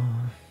ba.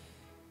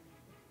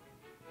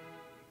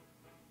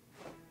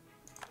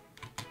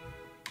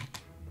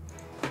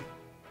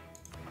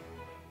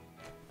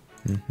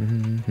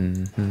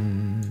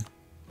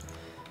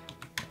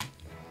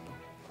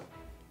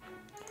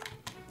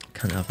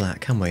 Can't have that,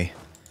 can we?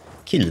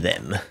 Kill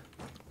them.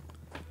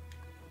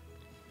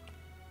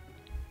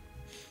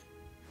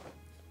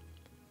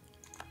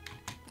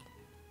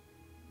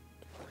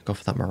 Go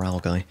for that morale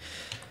guy.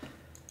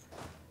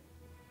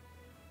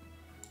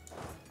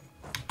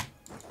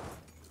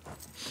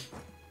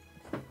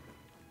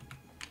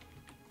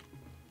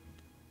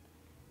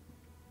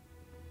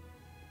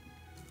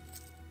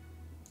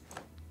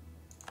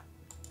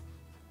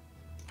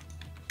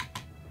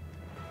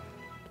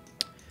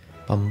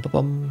 Bum ba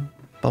bum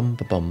bum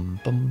ba bum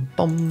bum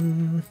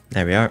bum.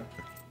 There we are.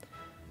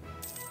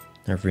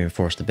 I've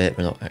reinforced a bit.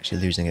 We're not actually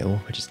losing it all,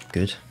 which is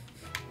good.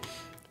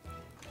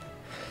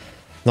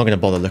 Not going to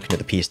bother looking at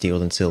the peace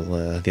deal until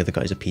the other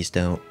guys are pieced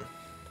out.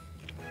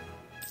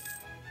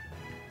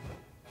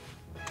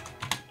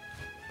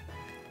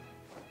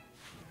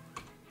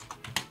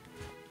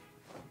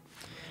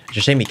 It's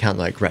a shame you can't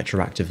like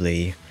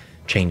retroactively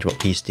change what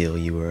peace deal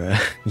you were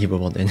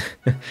wanting,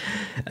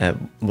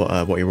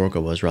 what your war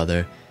goal was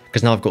rather.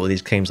 Because now I've got all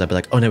these claims, I'd be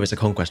like, oh no, it's a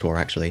conquest war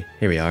actually.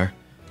 Here we are.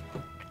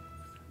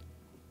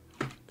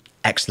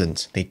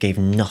 Excellent. They gave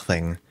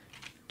nothing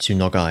to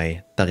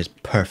Nogai. That is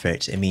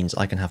perfect. It means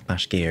I can have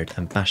Bashgird,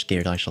 and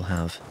Bashgird I shall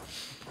have.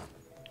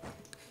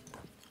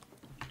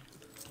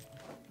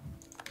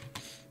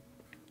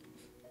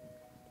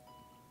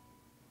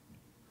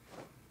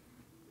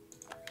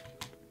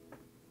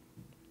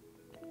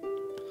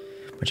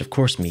 Which of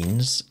course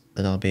means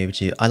that I'll be able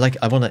to... I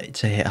want it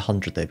to hit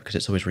 100 though, because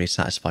it's always really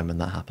satisfying when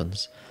that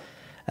happens.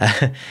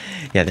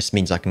 Yeah, this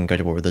means I can go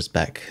to war with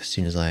Uzbek as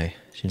soon as I'm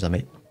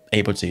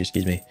able to,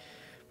 excuse me.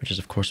 Which is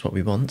of course what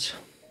we want.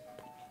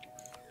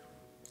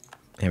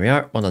 Here we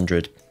are,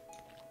 100.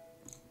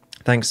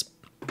 Thanks.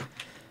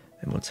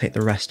 And we'll take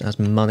the rest as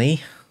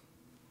money.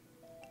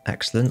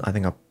 Excellent. I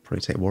think I'll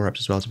probably take war reps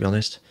as well, to be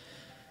honest.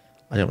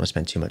 I don't want to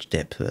spend too much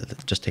dip,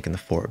 but just taking the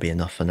fort would be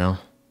enough for now.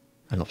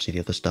 And obviously the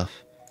other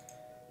stuff.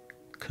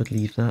 Could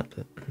leave that,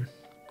 but...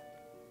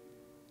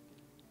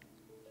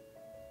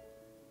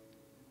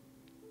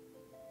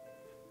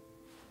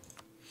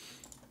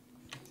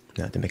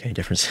 No, it didn't make any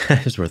difference.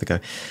 It was worth a go.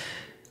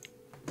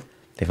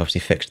 They've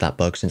obviously fixed that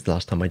bug since the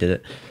last time I did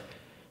it.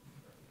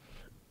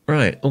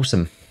 Right,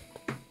 awesome.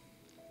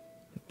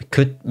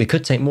 We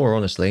could take more,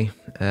 honestly.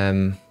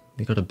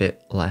 We got a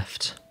bit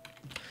left.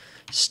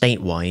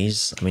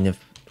 State-wise, I mean, is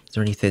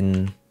there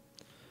anything...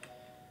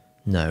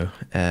 No.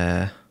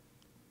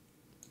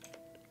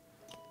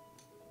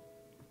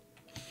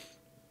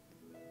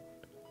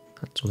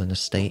 That's all in a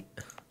state.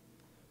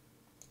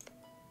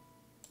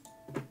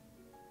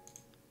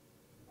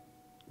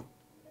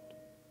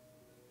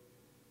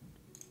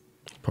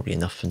 Probably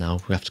enough for now.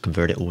 We have to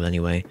convert it all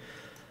anyway.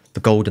 The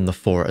gold and the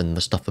fort and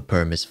the stuff for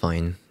perm is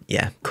fine.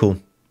 Yeah, cool.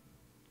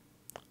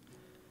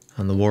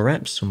 And the war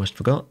reps, almost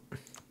forgot.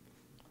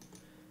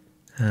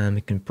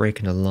 We can break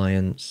an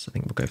alliance. I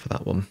think we'll go for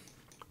that one.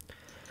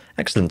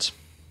 Excellent.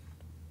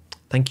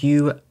 Thank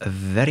you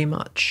very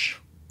much.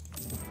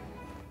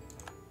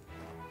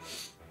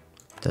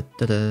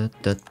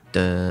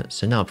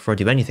 So now, before I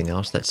do anything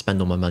else, let's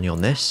spend all my money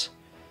on this.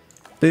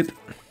 Boop.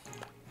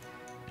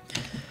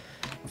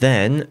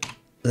 Then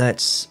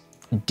let's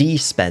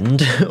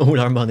de-spend all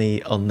our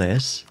money on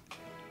this.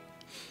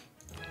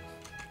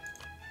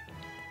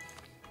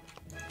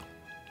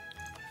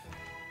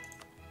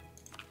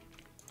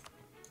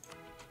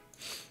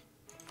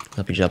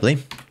 Lovely jubbly.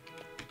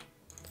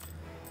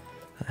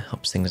 That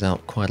helps things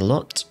out quite a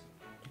lot.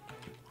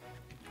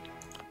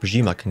 I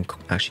presume I can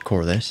actually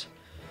core this.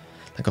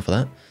 Thank God for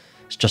that.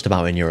 It's just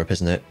about in Europe,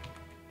 isn't it?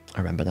 I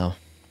remember now.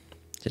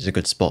 It's a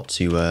good spot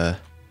to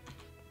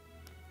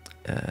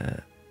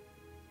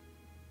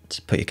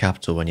put your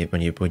capital when you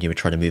were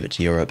trying to move it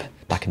to Europe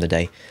back in the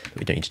day. But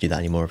we don't need to do that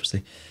anymore,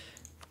 obviously.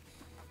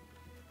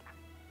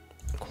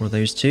 Core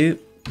those two.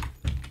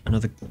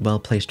 Another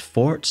well-placed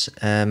fort.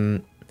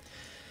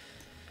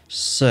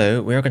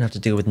 So we are going to have to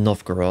deal with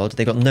Novgorod.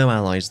 They got no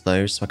allies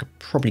though, so I could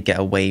probably get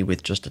away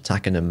with just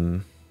attacking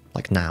them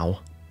like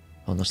now,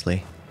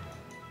 honestly.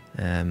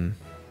 There's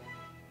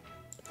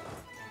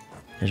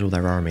all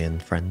their army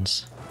and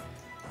friends.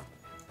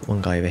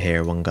 One guy over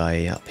here, one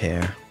guy up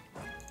here.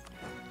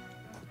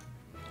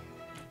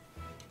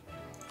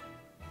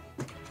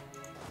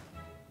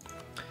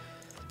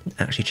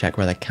 Actually check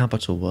where their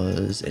capital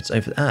was. It's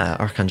over...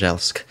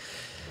 Arkhangelsk.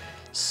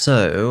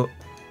 So...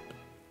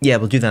 yeah,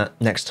 we'll do that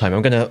next time.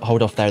 I'm going to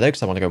hold off there, though,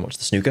 because I want to go and watch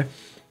the snooker.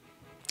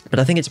 But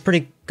I think it's a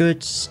pretty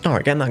good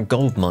start. Getting that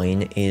gold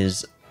mine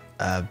is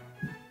a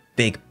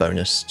big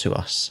bonus to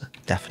us,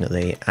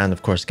 definitely. And,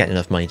 of course, getting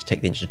enough money to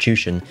take the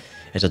institution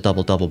is a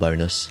double-double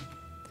bonus.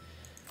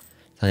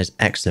 That is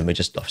excellent. We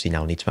just obviously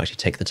now need to actually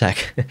take the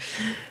tech.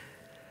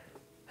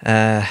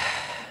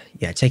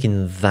 Yeah,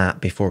 taking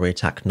that before we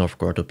attack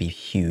Novgorod will be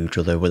huge,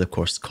 although it will, of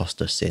course,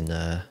 cost us in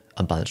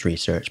unbalanced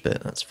research,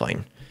 but that's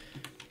fine.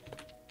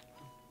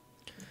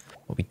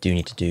 What we do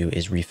need to do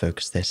is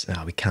refocus this.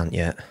 Ah, we can't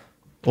yet.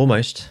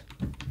 Almost.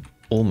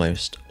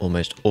 Almost.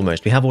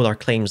 We have all our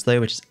claims, though,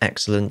 which is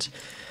excellent.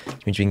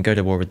 Which means we can go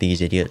to war with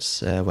these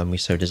idiots when we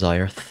so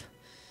desireth.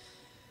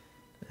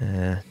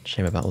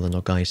 Shame about all the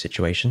Nogai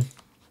situation.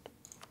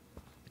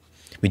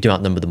 We do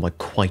outnumber them by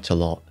quite a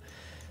lot.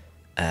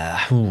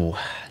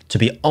 To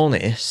be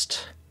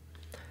honest,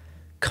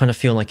 kind of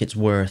feel like it's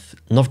worth...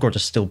 Novgorod will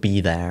still be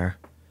there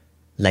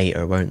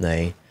later, won't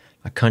they?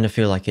 I kind of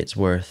feel like it's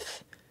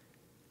worth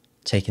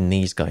taking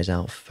these guys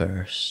out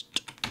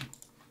first.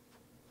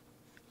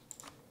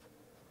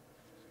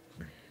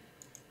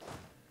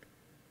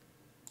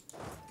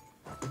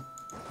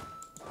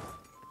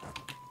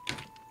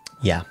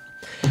 Yeah,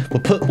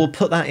 we'll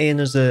put that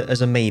in as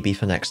a maybe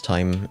for next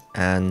time,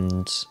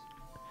 and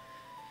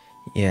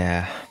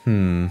yeah,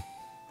 I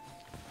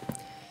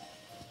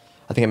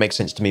think it makes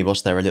sense to me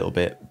whilst they're a little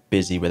bit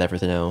busy with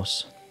everything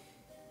else.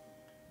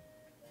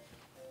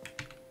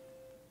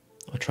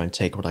 I'll try and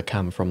take what I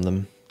can from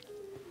them.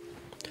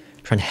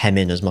 Try and hem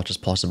in as much as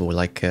possible.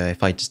 Like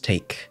if I just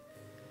take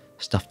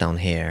stuff down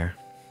here,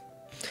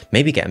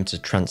 maybe get them to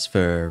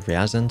transfer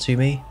Ryazan to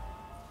me.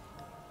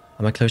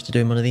 Am I close to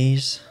doing one of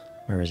these?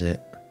 Where is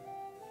it?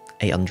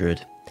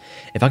 800.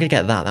 If I could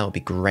get that, that would be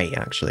great,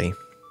 actually.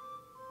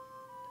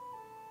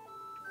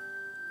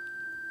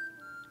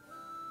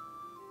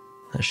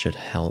 That should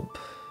help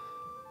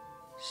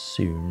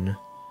soon.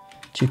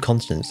 2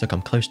 continents. Look,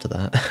 I'm close to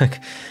that.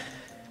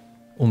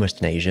 Almost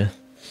in Asia.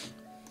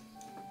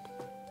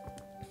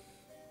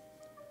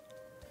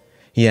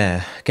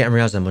 Yeah, getting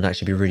Ryazan would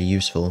actually be really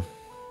useful.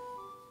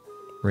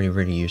 Really,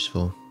 really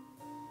useful.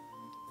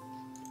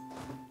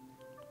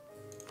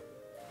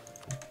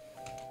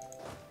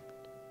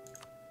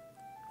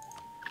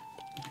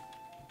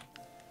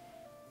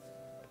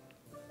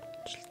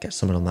 Just get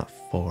someone on that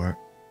fort.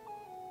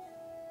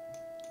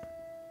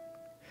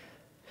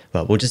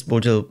 Well,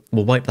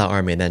 we'll wipe that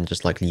army and then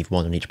just like leave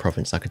one on each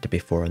province like I did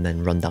before, and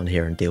then run down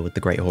here and deal with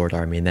the Great Horde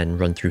army, and then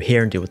run through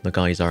here and deal with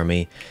Nogai's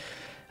army.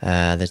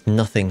 There's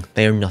nothing,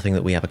 they own nothing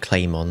that we have a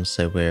claim on,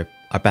 so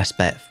our best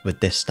bet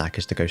with this stack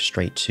is to go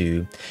straight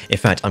to... In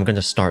fact, I'm going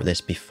to start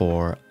this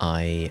before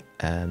I...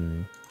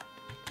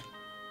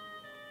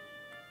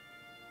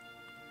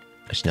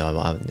 Actually,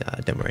 no,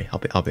 don't worry,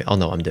 I'll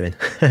know what I'm doing.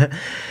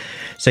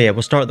 So yeah,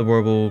 we'll start the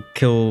war, we'll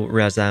kill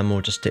Ryazan,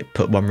 we'll just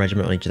put 1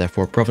 regiment on each of their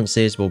 4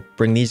 provinces, we'll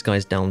bring these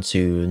guys down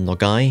to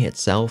Nogai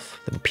itself,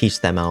 then we'll piece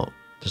them out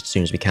just as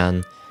soon as we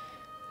can,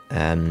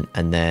 and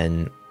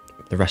then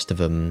the rest of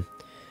them,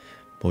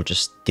 we'll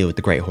just deal with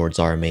the Great Horde's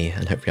army,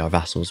 and hopefully our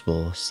vassals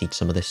will cede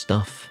some of this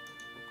stuff.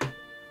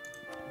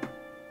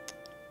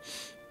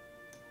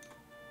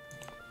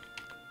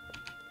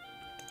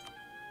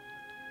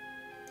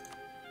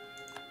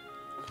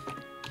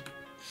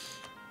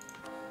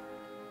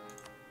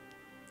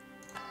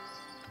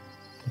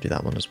 Do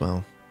that one as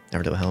well.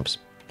 Every little helps.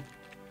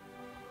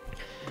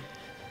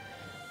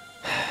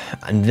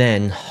 And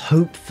then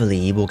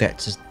hopefully we'll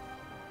get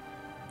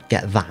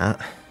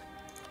that,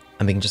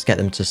 and we can just get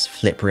them to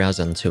flip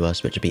Ryazan to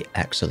us, which would be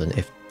excellent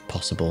if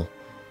possible.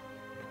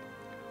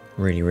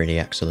 Really, really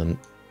excellent.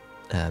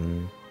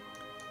 But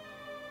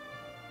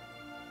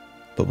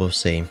we'll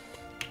see.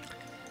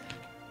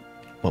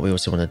 What we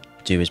also want to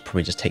do is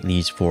probably just take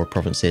these 4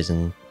 provinces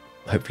and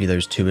hopefully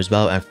those two as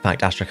well. In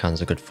fact,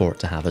 Astrakhans are good for it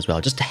to have as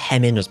well, just to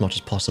hem in as much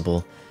as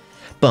possible.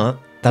 But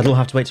that'll all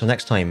have to wait till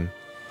next time.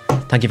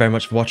 Thank you very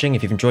much for watching.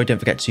 If you've enjoyed, don't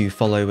forget to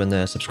follow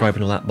and subscribe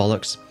and all that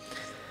bollocks.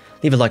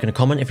 Leave a like and a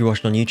comment if you're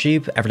watching on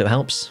YouTube. Every little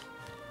helps.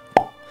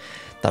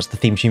 That's the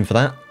theme tune for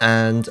that.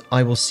 And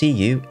I will see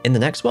you in the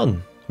next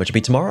one, which will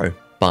be tomorrow.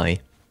 Bye.